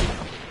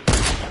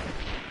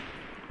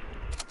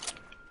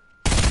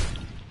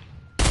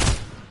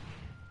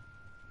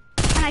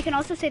 And I can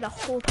also say the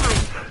whole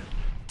time.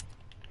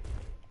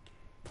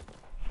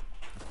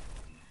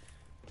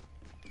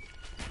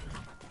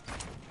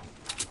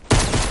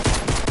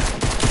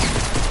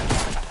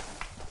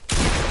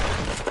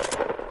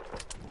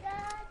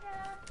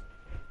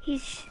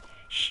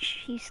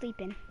 He's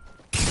sleeping.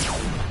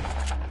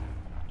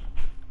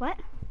 What?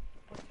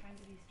 What time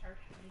did he start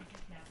shooting?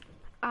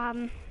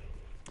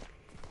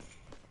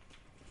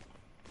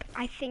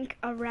 I think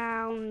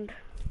around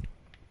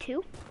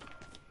 2.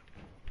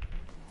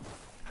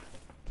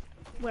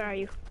 Where are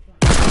you?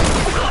 You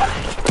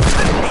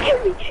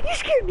scared me! You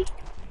scared me!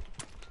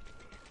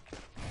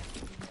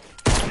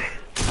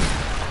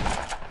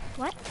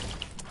 What?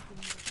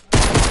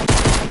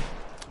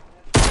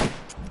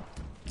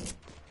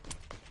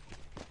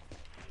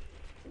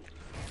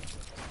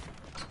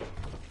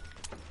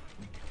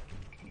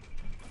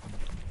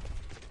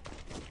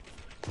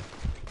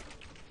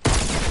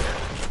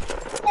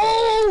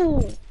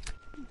 Oh!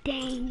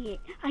 Dang it.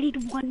 I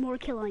need one more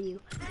kill on you.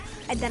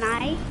 And then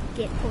I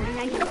get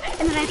 49 kills.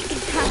 And then I have to get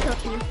a trap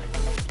kill on you.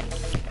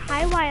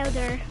 Hi,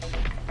 Wilder.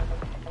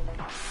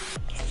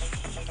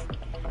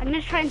 I'm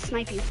gonna try and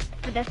snipe you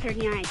for the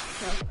 39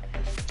 kill.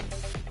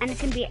 And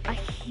it's gonna be a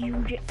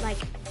huge, like,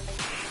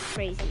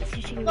 crazy.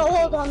 Oh,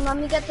 hold on. Let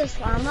me get this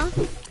llama.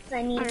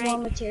 I need more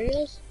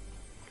materials.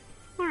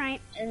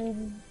 Alright.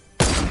 And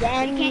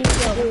then you can't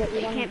build it.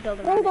 You can't build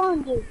it. Hold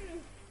on, dude.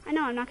 I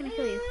know, I'm not gonna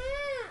kill you.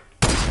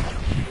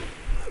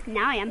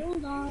 Now I am.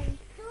 Hold on.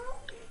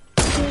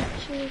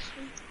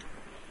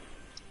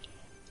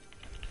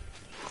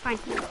 Fine.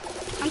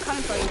 I'm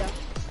coming for you though.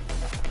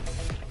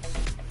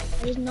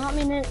 I did not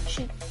mean to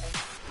shoot.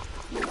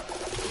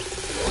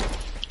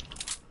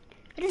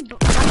 I just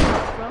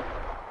bro.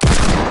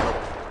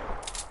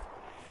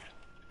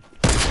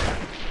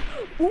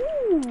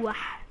 Ooh.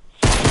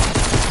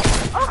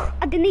 Oh,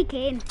 I didn't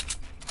again.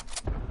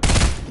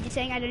 Just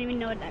saying I don't even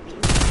know what that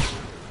means.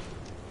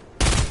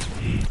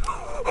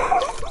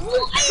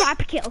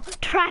 Trap kill.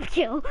 Trap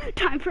kill.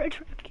 Time for a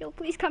trap kill.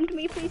 Please come to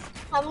me, please.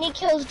 How many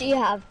kills do you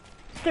have?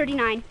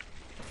 39.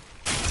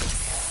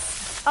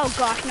 Oh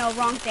gosh, no,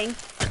 wrong thing.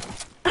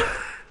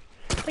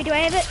 Wait, do I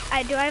have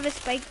it? Do I have a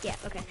spike? Yeah,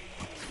 okay.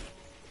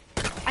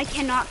 I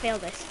cannot fail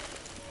this.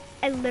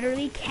 I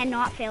literally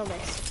cannot fail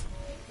this.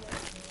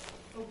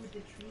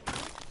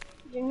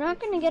 You're not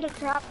gonna get a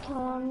trap kill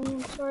on me.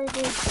 I'm sorry,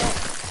 dude.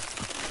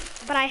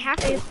 But I have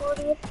to. Your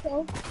 40th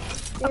kill.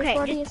 Your Okay.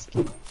 40th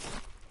kill.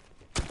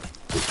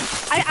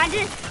 I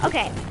just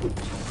okay.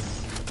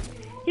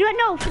 You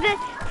know what? No,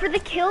 for the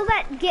kill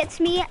that gets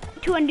me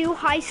to a new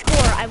high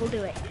score, I will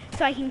do it.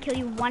 So I can kill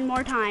you one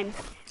more time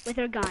with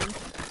her gun.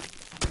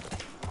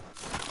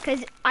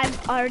 Because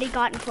I've already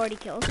gotten 40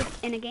 kills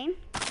in a game.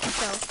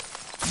 So.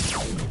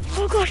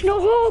 Oh gosh, no!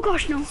 Oh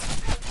gosh, no! You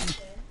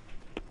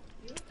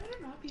better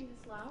not be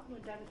this loud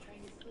when Dad is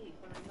trying to sleep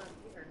when I'm not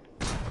here.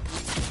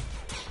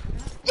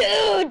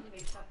 Dude!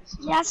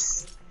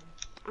 Yes.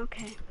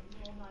 Okay.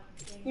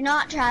 You're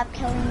not trap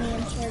killing me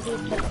in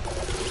 30 kills.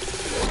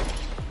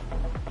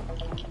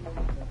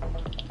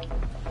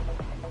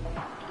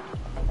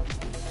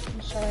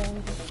 I'm sorry,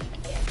 I'm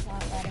just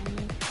not letting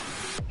you.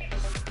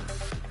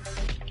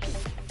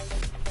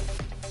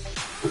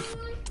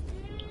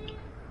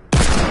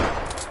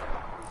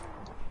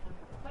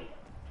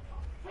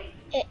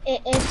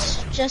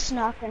 It's just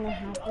not gonna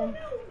happen.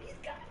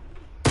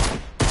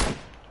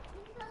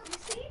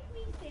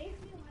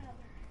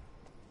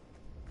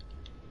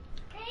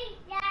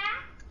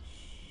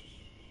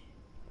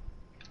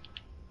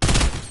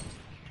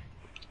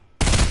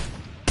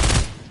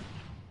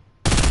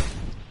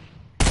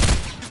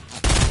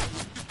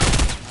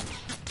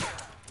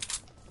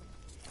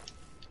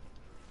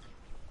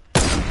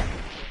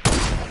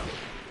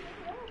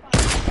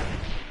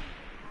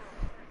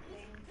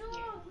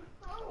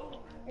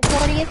 The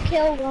 40th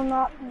kill will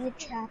not be a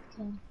trap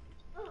kill.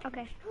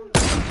 Okay.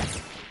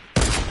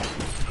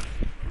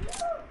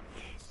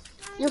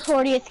 Your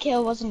 40th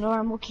kill was a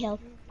normal kill.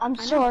 I'm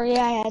sorry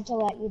I had to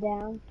let you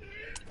down.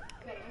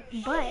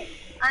 But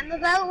I'm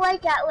about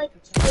like at like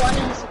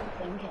 20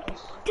 something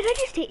kills. did I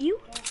just hit you?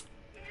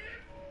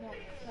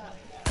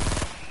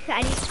 So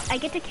I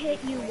get to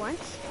hit you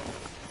once.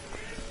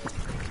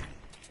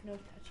 No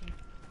touching.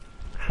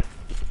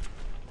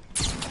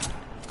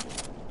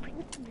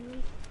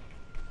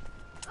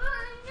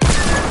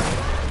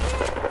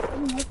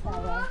 You make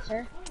that right,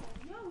 sir.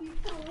 No, you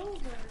fell over.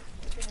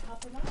 You're gonna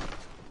help him up?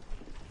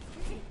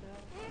 There you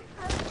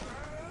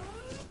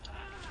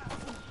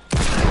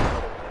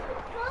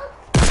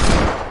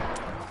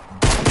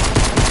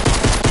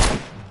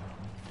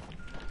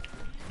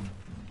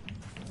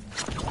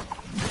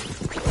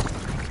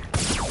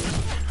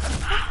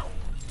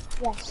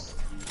Yes.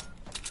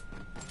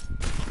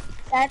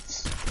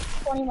 That's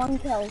 21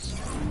 kills.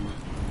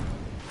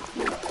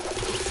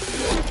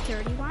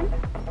 31?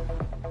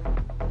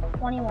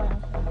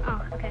 21.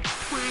 Oh, okay.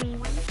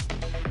 21.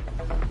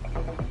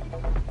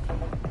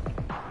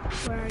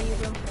 Where are you,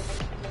 bro?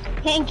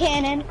 Hand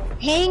cannon.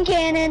 Hand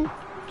cannon.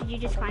 Did you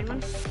just find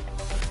one?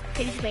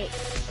 Okay, just wait.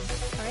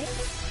 Alright?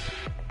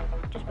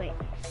 Just wait.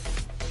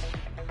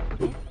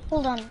 Okay.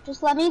 Hold on.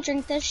 Just let me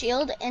drink this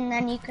shield and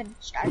then you could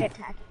start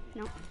attacking.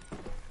 No.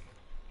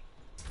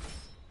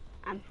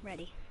 I'm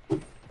ready.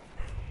 Okay.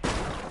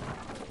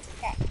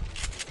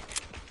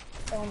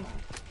 Oh no.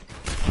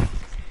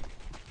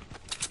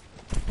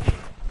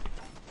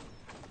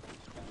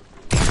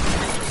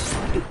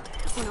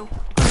 Oh no.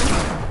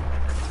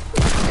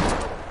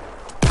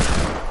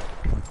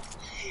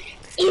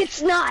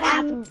 It's not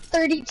happening.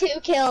 32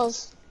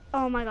 kills.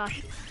 Oh my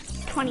gosh.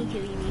 22,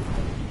 you mean.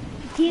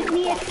 Give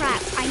me a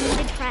trap. I need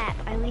a trap.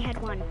 I only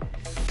had one.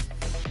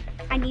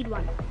 I need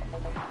one.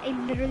 I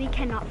literally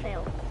cannot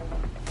fail.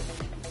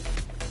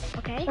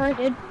 Okay? Sorry,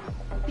 dude.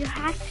 You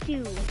have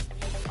to.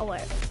 Or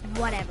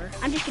whatever.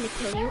 I'm just gonna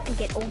kill you and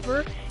get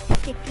over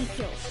 50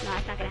 kills. No,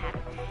 that's not gonna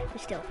happen.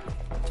 But still.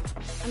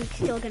 I'm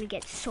still gonna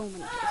get so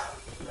many kills.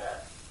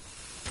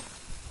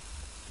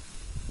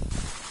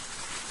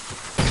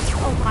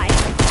 Oh my.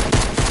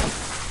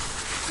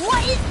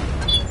 What do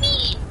you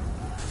mean?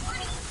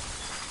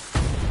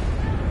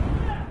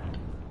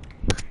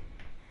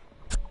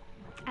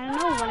 I don't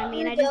know what I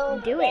mean. I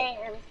just do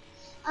it.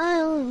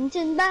 I'm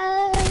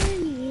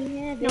somebody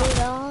have it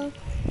all.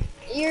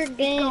 You're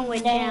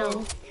Going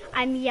down.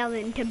 I'm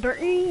yelling to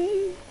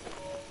Burton.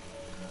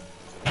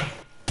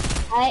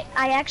 I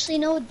actually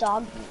know a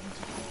dog name.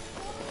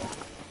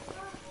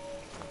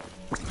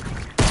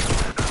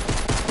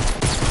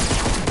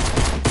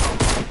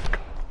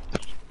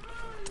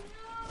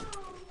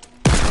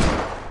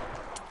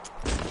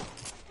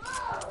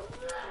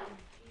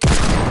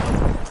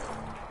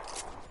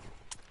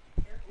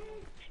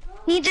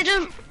 He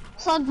didn't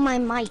plug my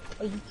mic,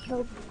 but you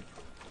killed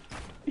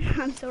me.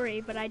 I'm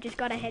sorry, but I just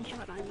got a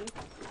headshot on you.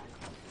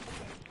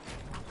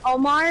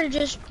 Omar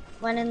just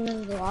went into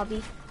the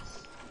lobby.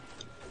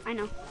 I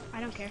know.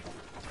 I don't care.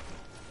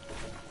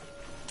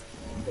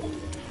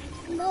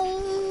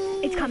 No.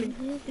 It's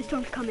coming. The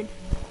storm's coming.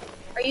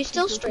 Are you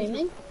still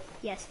streaming?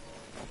 Yes.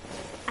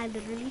 I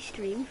literally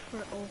streamed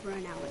for over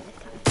an hour this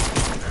time.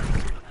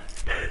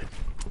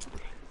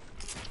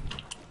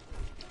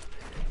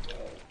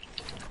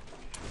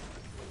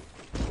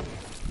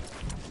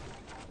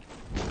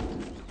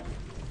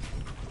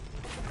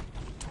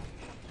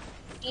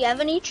 Do you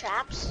have any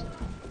traps?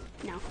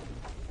 No.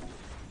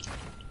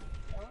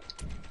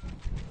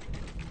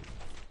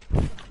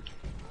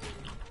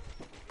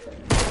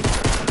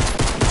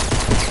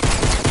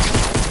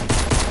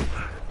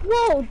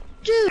 Whoa,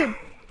 dude!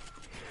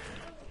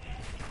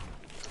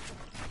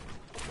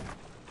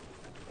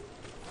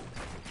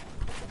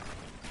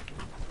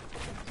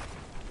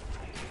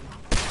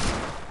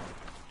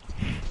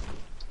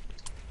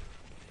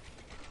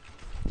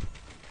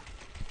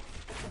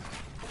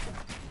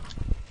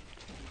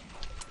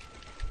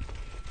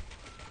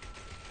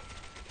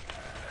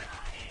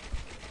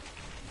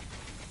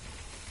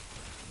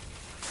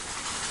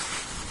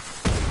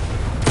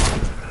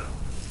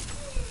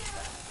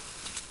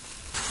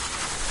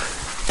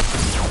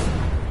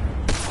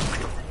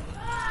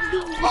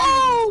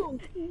 Oh!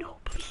 No,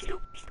 please, no, please, no,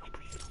 please, no,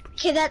 please.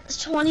 Okay,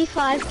 that's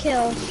 25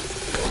 kills.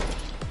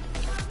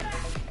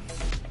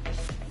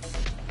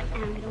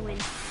 And I'm gonna win.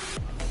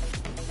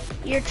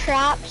 Your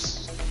trap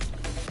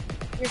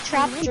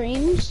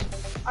dreams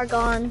are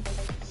gone.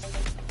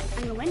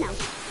 I'm gonna win now.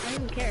 I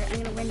don't even care.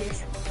 I'm gonna win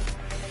this.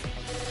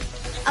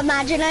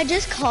 Imagine I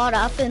just caught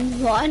up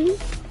and won.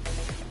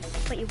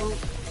 But you won't.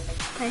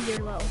 Because you're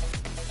low.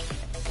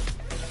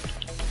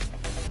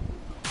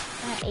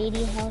 At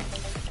 80 health.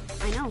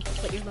 I know,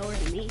 but you're lower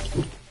than me.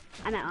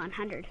 I'm at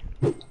 100.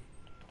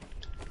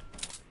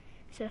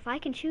 So if I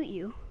can shoot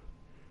you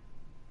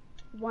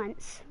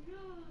once,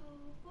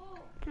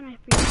 then I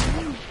freaking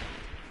win.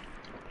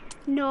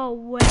 No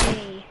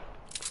way.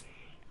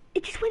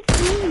 It just went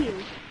through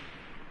you.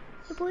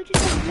 The bullet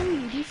just went through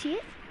you. Do you see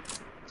it?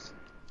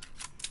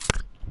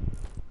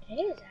 It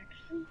is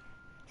actually.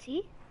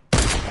 See?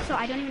 So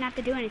I don't even have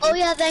to do anything. Oh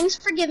yeah, thanks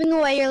for giving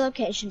away your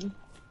location.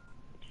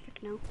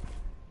 Frick no.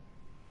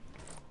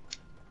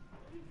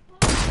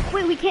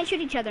 Wait, we can't shoot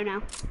each other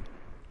now.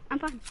 I'm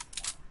fine.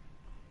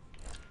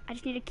 I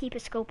just need to keep a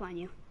scope on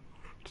you.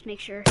 Just make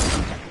sure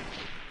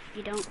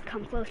you don't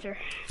come closer.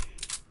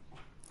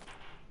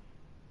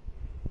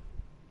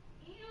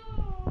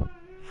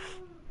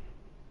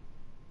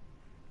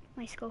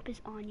 My scope is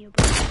on you,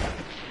 but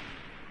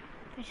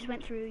I just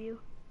went through you.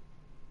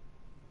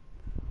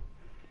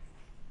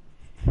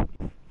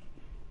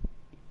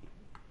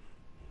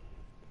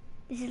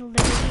 This is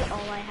literally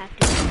all I have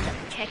to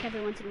do. Check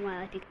every once in a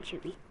while if you can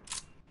shoot me.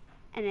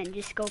 And then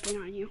just scope in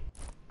on you.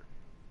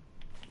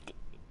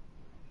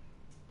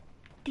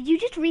 Did you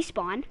just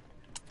respawn?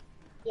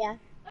 Yeah.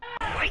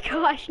 Oh my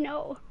gosh,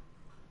 no.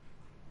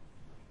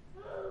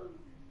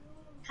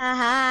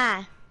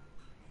 Haha.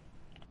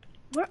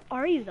 Where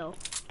are you though?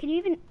 Can you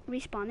even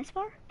respawn this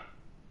far?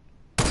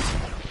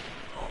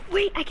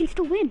 Wait, I can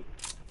still win.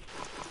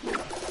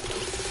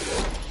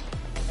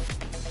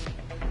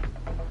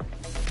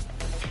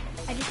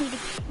 I just need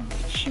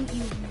to shoot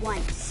you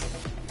once.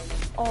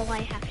 All I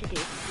have to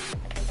do.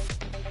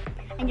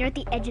 And you're at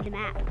the edge of the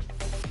map.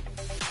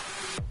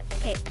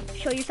 Okay,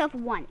 show yourself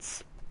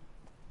once.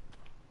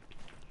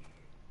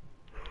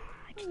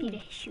 I just need to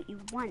shoot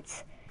you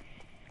once.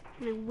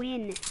 And I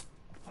win.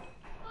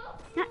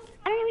 I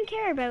don't even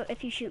care about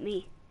if you shoot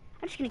me.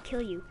 I'm just gonna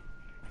kill you.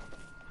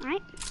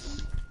 Alright?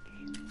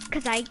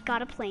 Because I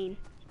got a plane.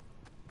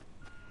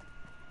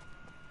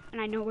 And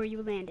I know where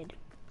you landed.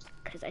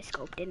 Because I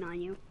scoped in on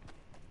you.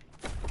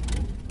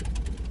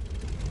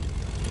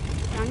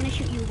 Down gonna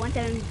shoot you once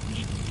and then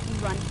just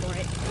run for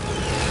it.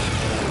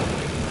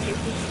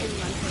 Seriously, just gonna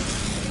run for it.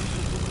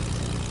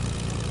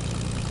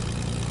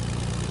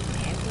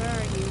 Okay, where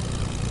are you?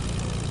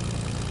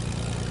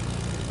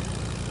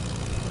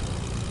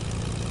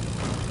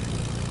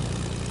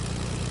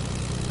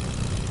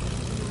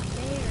 Not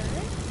there.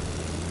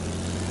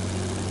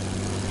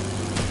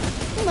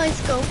 My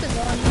scope is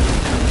on.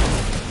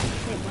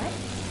 Wait, what?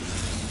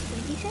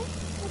 What did you say?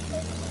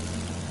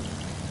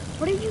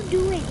 What are you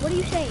doing? What are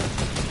you saying?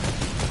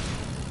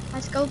 My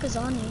scope is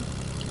on me.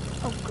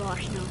 Oh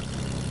gosh, no.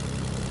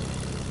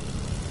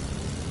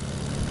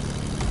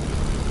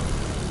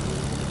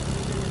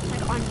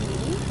 Like on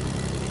me?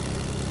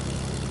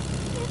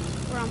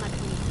 Or on my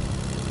plane?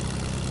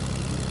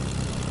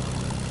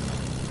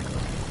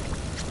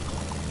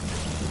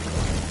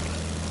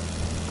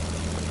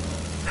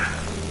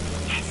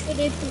 Yes, it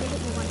is gonna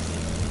hit you once.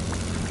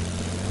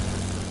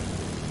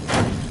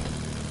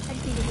 I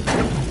just need to hit you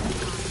once.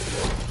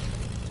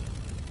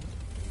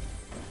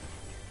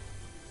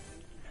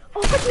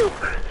 Oh, but no!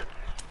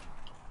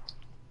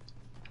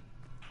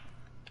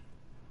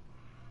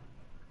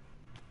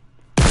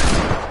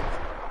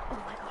 Oh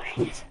my gosh,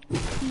 yes.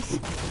 Please.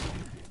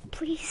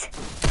 Please.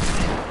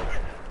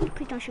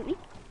 Please don't shoot me.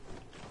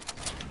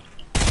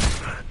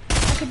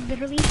 I could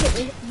literally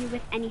hit you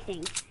with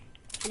anything.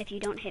 And if you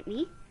don't hit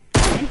me,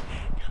 then...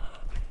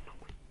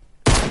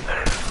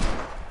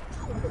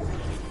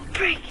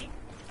 Frick! I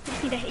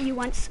just need to hit you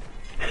once.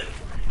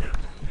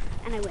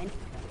 And I win.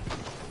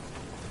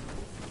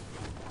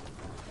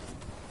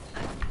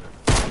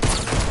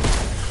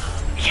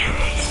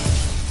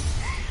 Yes!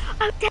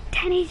 I'm at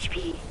 10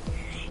 HP.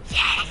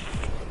 Yes!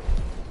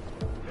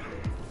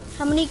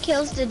 How many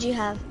kills did you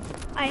have?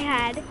 I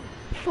had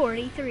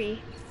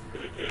 43.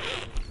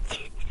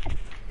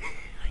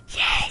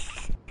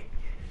 Yes!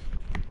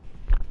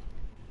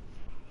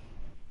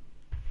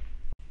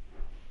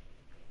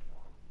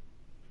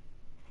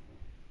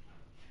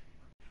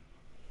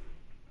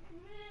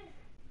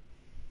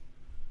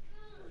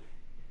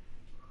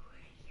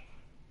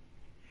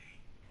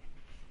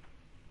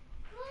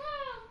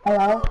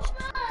 Hello?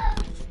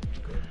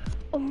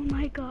 Oh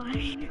my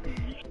gosh.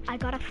 I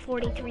got a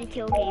 43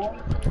 kill game.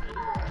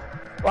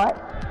 What?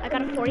 I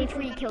got a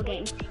 43 kill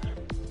game.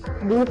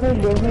 Do you play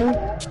Disney?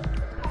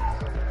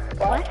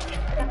 What?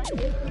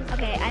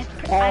 Okay, I'm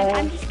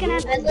just gonna...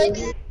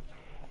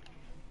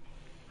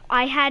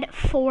 I had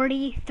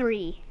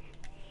 43.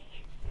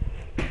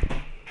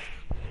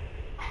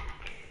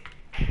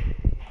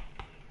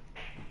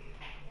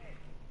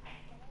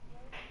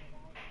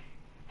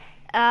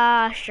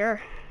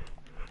 Sure.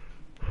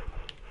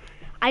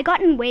 I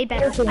gotten way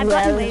better. I've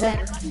gotten way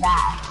better.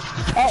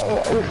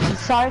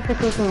 Sorry for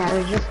kicking you, I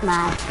was just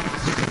mad.